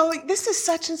 oh, this is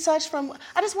such and such from.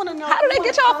 I just want to know. How do they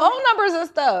get y'all phone numbers and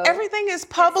stuff? Everything is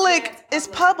public. It's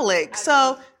public.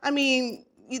 So I mean,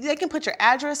 they can put your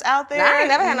address out there. Now, I ain't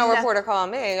never had no reporter call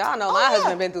me. Y'all know my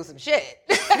husband been through some shit.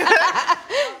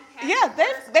 Yeah,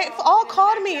 they've all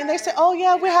called me and they said, oh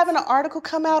yeah, we're having an article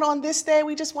come out on this day.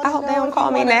 We just want to know. They don't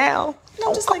call me now. And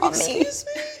I'm just like, excuse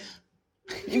me?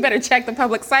 You better check the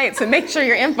public sites and make sure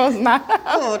your info's not.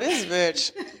 Oh, this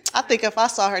bitch. I think if I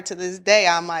saw her to this day,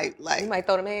 I might like. You might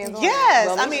throw them hands on. Yes,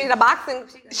 Well, I mean the boxing.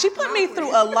 She put me through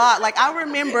a lot. Like I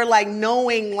remember like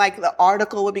knowing like the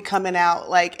article would be coming out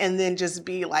like and then just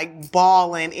be like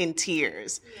bawling in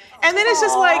tears. And then it's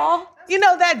just like,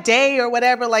 that day or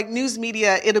whatever, like news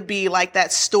media, it'll be like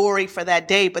that story for that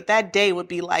day, but that day would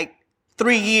be like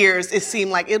 3 years. It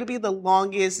seemed like it'll be the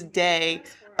longest day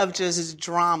of just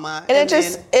drama. And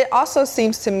it also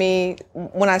seems to me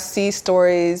when I see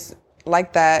stories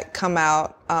like that come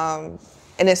out, and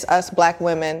it's us Black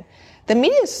women, the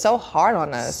media is so hard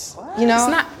on us.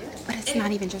 It's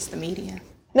not even just the media.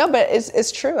 No, but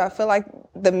it's true. I feel like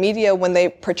the media, when they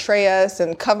portray us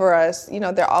and cover us,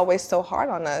 they're always so hard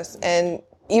on us. And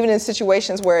even in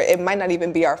situations where it might not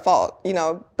even be our fault,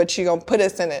 but you're going to put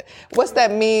us in it. What's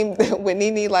that meme with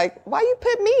Nene, like, why you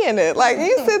put me in it? Like,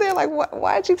 you sit there like,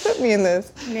 why'd you put me in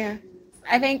this? Yeah.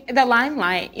 I think the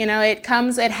limelight,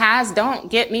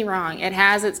 don't get me wrong, it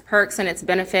has its perks and its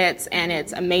benefits, and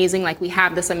it's amazing. Like, we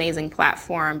have this amazing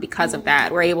platform because of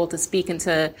that. We're able to speak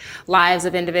into lives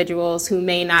of individuals who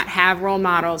may not have role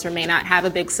models or may not have a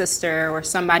big sister or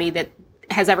somebody that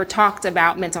has ever talked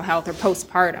about mental health or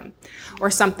postpartum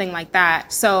or something like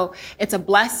that. So it's a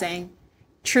blessing,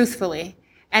 truthfully.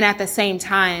 And at the same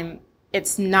time,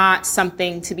 it's not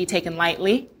something to be taken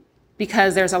lightly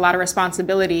because there's a lot of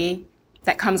responsibility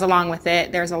that comes along with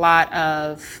it. There's a lot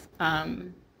of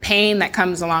pain that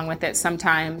comes along with it.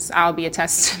 Sometimes I'll be a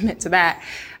testament to that.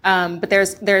 But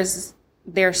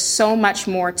there's so much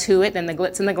more to it than the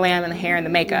glitz and the glam and the hair and the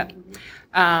makeup,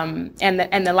 and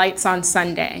the lights on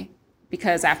Sunday.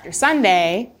 Because after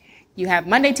Sunday, you have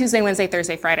Monday, Tuesday, Wednesday,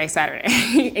 Thursday, Friday,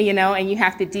 Saturday, you know, and you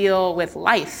have to deal with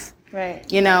life, right?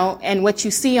 You know, and what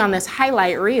you see on this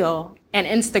highlight reel and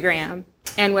Instagram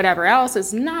and whatever else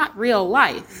is not real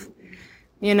life.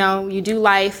 You know, you do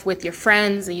life with your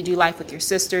friends, and you do life with your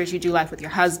sisters, you do life with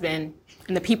your husband,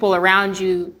 and the people around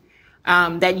you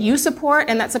that you support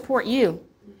and that support you.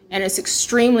 And it's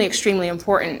extremely, extremely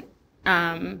important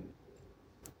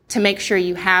to make sure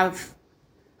you have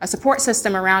a support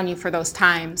system around you for those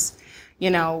times,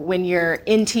 you know, when you're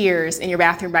in tears in your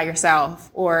bathroom by yourself,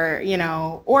 or, you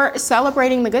know, or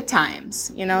celebrating the good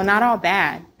times, you know, not all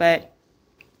bad. But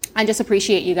I just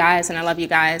appreciate you guys, and I love you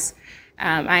guys.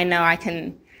 I know I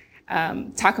can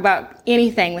talk about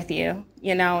anything with you,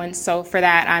 you know, and so for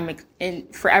that, I'm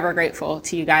forever grateful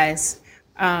to you guys.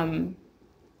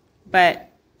 But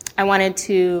I wanted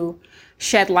to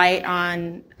shed light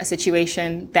on a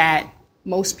situation that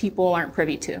most people aren't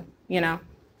privy to, you know.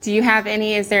 Do you have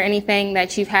is there anything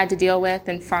that you've had to deal with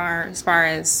as far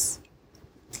as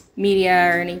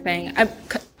media or anything?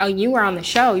 You were on the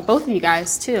show, both of you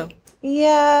guys too.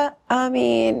 Yeah, I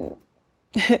mean,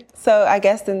 so I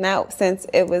guess in that sense,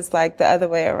 it was like the other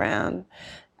way around.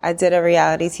 I did a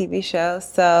reality TV show,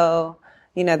 so,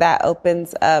 you know, that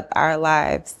opens up our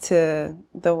lives to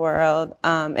the world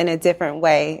in a different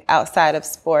way outside of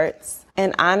sports.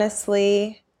 And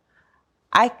honestly,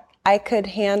 I could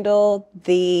handle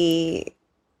the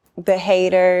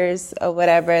haters or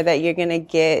whatever that you're going to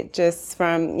get just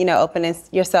from, you know, opening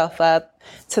yourself up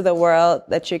to the world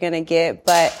that you're going to get.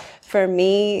 But for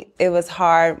me, it was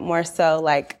hard, more so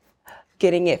like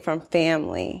getting it from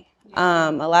family.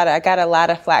 I got a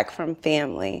lot of flack from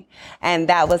family, and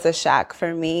that was a shock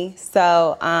for me.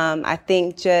 So I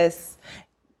think just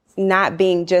not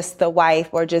being just the wife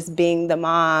or just being the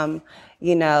mom,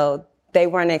 you know, they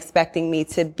weren't expecting me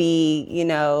to be, you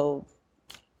know,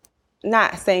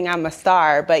 not saying I'm a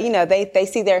star, but, you know, they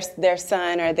see their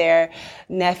son or their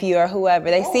nephew or whoever.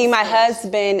 They see my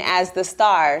husband as the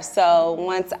star. So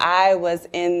once I was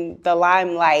in the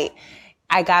limelight,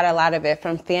 I got a lot of it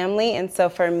from family. And so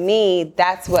for me,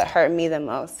 that's what hurt me the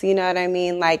most. You know what I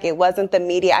mean? Like, it wasn't the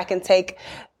media. I can take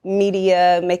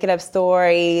media, making up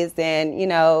stories and, you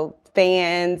know,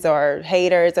 fans or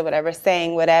haters or whatever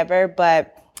saying whatever.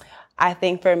 But I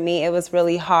think for me, it was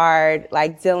really hard,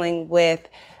 like dealing with,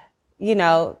 you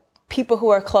know, people who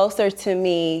are closer to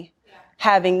me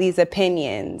having these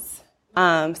opinions.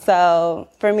 So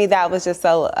for me, that was just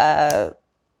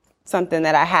something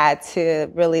that I had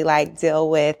to really like deal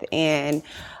with. And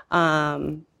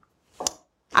I'm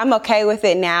okay with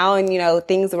it now, and, you know,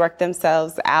 things work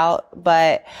themselves out.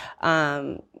 But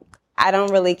I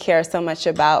don't really care so much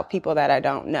about people that I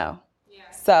don't know.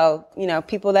 So, you know,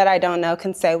 people that I don't know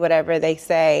can say whatever they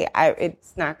say. I read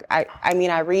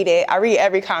it. I read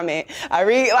every comment. I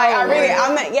read it.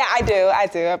 I do.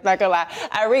 I'm not gonna lie.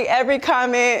 I read every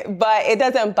comment, but it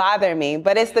doesn't bother me.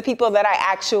 But it's the people that I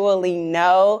actually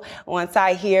know, once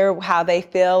I hear how they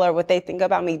feel or what they think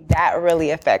about me, that really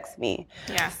affects me.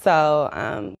 Yeah.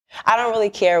 So, I don't really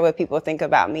care what people think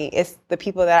about me. It's the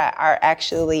people that are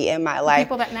actually in my life.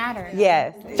 People that matter.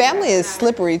 Yes. Family is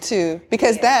slippery too,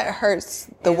 because that hurts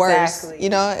the worst. You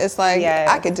know, it's like,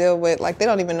 I could deal with, like, they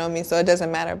don't even know me, so it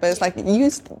doesn't matter. But it's like,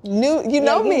 you know me. You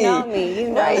know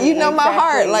me. Right? You know my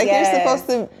heart. Like, you're supposed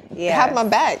to have my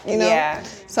back, you know? Yeah.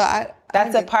 So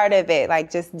that's a part of it,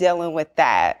 like just dealing with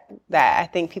that I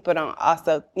think people don't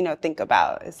also, you know, think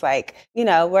about. It's like, you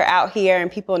know, we're out here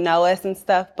and people know us and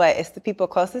stuff, but it's the people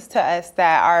closest to us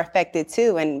that are affected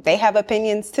too, and they have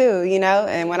opinions too, you know?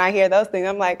 And when I hear those things,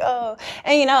 I'm like, oh.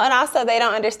 And, you know, and also they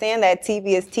don't understand that TV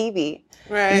is TV.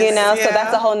 Right. You know, so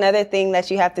that's a whole nother thing that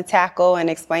you have to tackle and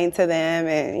explain to them,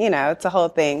 and, you know, it's a whole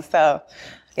thing. So,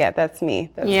 yeah, that's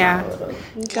me. That's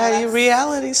You got your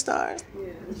reality star.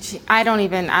 I don't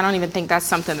even think that's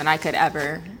something that I could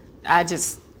ever. I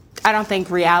don't think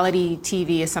reality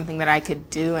TV is something that I could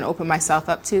do and open myself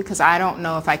up to, because I don't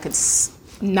know if I could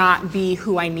not be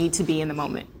who I need to be in the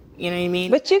moment. You know what I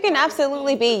mean? But you can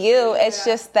absolutely be you. It's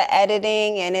just the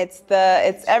editing, and it's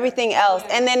everything else.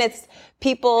 And then it's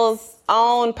people's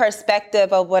own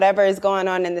perspective of whatever is going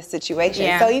on in the situation.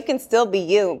 Yeah. So you can still be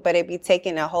you, but it'd be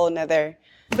taking a whole nother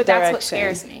But that's what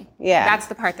scares me. Yeah. That's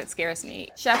the part that scares me.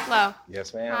 Chef Flo.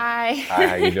 Yes, ma'am. Hi. Hi,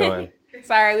 how you doing?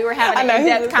 Sorry, we were having an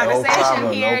in-depth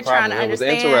conversation here, trying to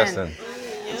understand. It was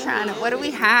interesting. What do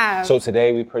we have? So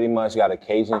today we pretty much got a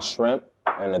Cajun shrimp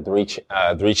and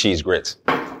a three cheese grits.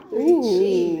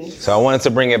 Ooh. So I wanted to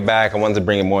bring it back. I wanted to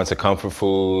bring it more into comfort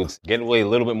foods, getting away a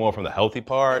little bit more from the healthy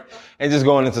part, and just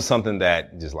going into something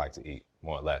that you just like to eat,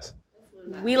 more or less.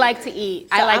 We like to eat.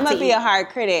 So I like I'm to gonna be eat. a hard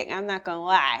critic. I'm not gonna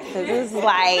lie, because this is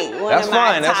like one That's of my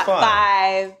fine. That's top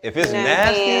fine. 5. If it's you know what I'm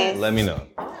nasty, saying? let me know.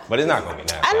 But it's not gonna be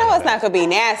nasty. I know it's not gonna be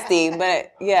nasty,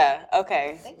 but yeah,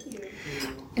 okay.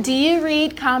 Do you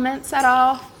read comments at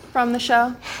all from the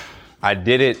show? I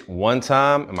did it one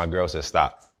time, and my girl said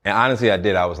stop. And honestly, I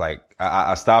did. I was like,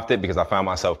 I stopped it because I found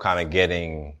myself kind of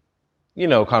getting,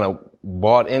 kind of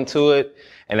bought into it.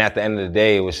 And at the end of the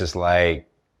day, it was just like,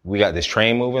 we got this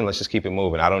train moving. Let's just keep it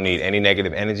moving. I don't need any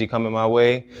negative energy coming my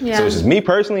way. Yeah. So it's just me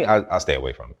personally, I stay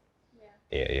away from it.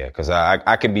 Yeah. Because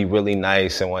I could be really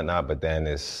nice and whatnot, but then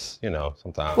it's,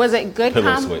 sometimes. Was it good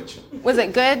switch. Was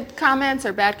it good comments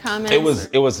or bad comments?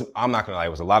 It was, I'm not gonna lie, it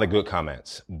was a lot of good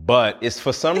comments. But it's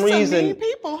for some reason. Some mean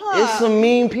people, huh? It's some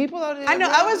mean people out there. I know.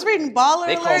 bro. I was reading Baller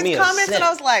They call me Alert's a comments simp. and I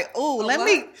was like, "Ooh, let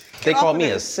me." They called me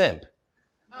a simp.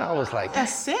 I was like, A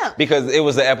simp. because it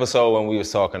was the episode when we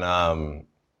was talking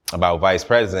about vice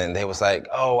president. They was like,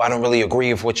 oh, I don't really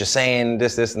agree with what you're saying,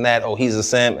 this, and that. Oh, he's a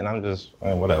simp. And I'm just,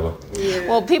 whatever. Yeah.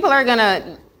 Well, people are going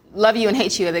to love you and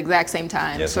hate you at the exact same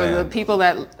time. Yes, so ma'am. the people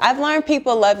that... I've learned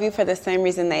people love you for the same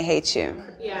reason they hate you.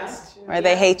 Yeah. Or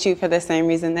they hate you for the same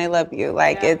reason they love you.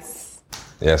 Like, it's...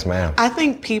 Yes, ma'am. I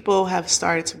think people have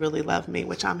started to really love me,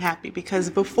 which I'm happy,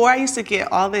 because before I used to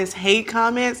get all this hate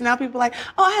comments. Now people are like,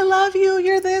 oh, I love you,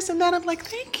 you're this and that. I'm like,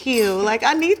 thank you. Like,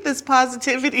 I need this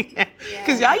positivity.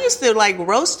 Because y'all used to like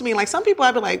roast me. Like, some people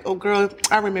I'd be like, oh girl,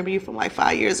 I remember you from like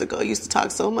 5 years ago. You used to talk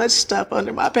so much stuff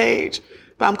under my page.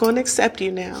 But I'm going to accept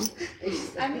you now.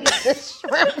 I mean, the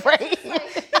shrimp right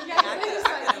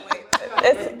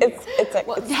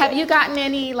Have you gotten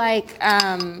any like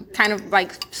kind of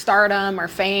like stardom or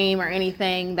fame or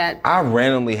anything that... I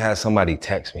randomly had somebody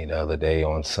text me the other day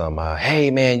on some, hey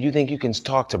man, you think you can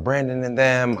talk to Brandon and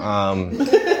them?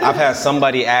 I've had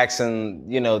somebody asking,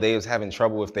 they was having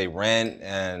trouble with their rent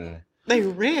and... They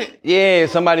rent? Yeah,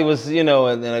 somebody was,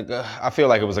 and then I feel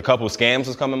like it was a couple scams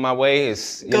was coming my way.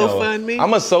 It's, GoFundMe?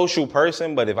 I'm a social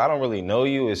person, but if I don't really know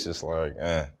you, it's just like,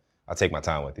 I'll take my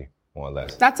time with you, more or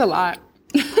less. That's a lot.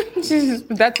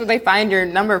 That's what they find your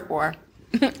number for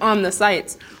on the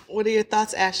sites. What are your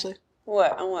thoughts, Ashley?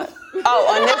 What? On what?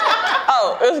 Oh, on this?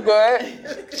 Oh, it's good.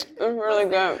 It's really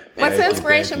good. What's the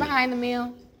inspiration behind the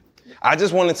meal? I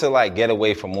just wanted to get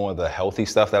away from more of the healthy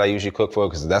stuff that I usually cook for,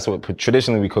 because that's what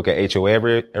traditionally we cook at HOA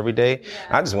every day.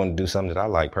 Yeah. I just wanted to do something that I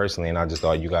like personally, and I just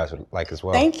thought you guys would like as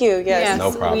well. Thank you. Yes,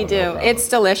 no problem. We do. No problem. It's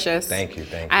delicious. Thank you.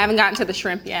 I haven't gotten to the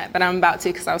shrimp yet, but I'm about to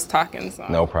because I was talking. So.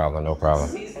 No problem.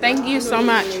 Thank you so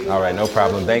much. All right, no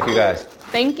problem. Thank you guys.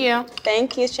 Thank you.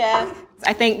 Thank you, Chef.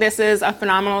 I think this is a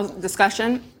phenomenal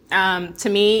discussion. To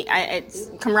me,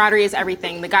 camaraderie is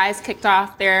everything. The guys kicked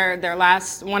off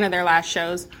one of their last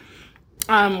shows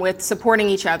with supporting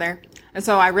each other. And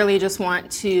so I really just want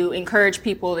to encourage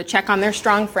people to check on their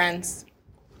strong friends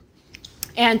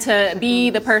and to be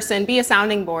a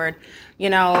sounding board.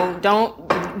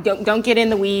 Don't get in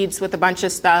the weeds with a bunch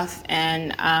of stuff,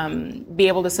 and be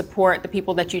able to support the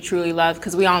people that you truly love,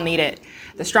 because we all need it.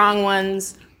 The strong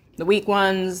ones, the weak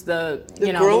ones, the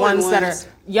ones that are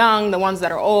young, the ones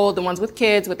that are old, the ones with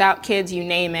kids, without kids, you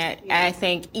name it. And I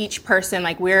think each person,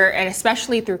 and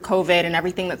especially through COVID and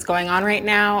everything that's going on right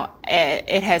now,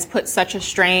 it has put such a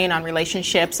strain on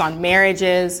relationships, on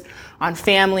marriages, on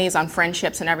families, on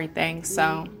friendships and everything.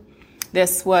 So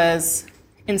this was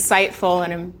insightful,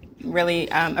 and I'm really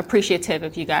appreciative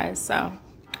of you guys. So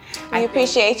We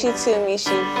appreciate you too,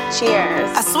 Mishi.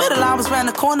 Cheers. I swear the line was round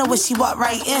the corner when she walked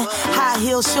right in. High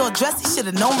heel, short dress, he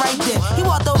should've known right then. He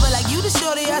walked over like, you the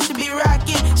shorty I should be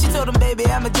rocking. She told him, baby,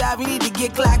 I'm a job, we need to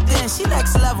get clocked in. She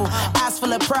next level, eyes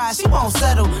full of pride, she won't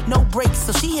settle. No brakes,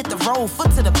 so she hit the road,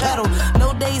 foot to the pedal.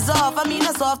 No days off,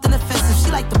 that's often offensive.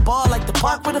 She like the ball, like the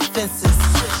park with the fences.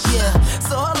 Yeah,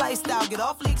 so her lifestyle get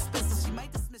awfully expensive. She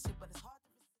might dismiss it, but it's hard.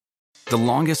 The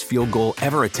longest field goal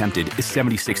ever attempted is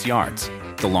 76 yards.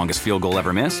 The longest field goal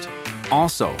ever missed?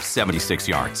 Also 76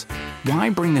 yards.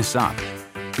 Why bring this up?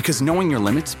 Because knowing your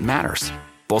limits matters,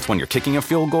 both when you're kicking a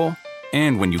field goal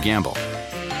and when you gamble.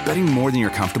 Betting more than you're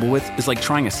comfortable with is like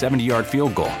trying a 70-yard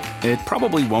field goal. It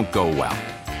probably won't go well.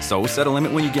 So set a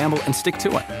limit when you gamble and stick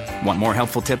to it. Want more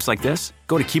helpful tips like this?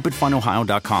 Go to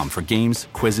keepitfunohio.com for games,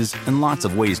 quizzes, and lots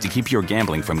of ways to keep your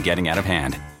gambling from getting out of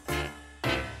hand.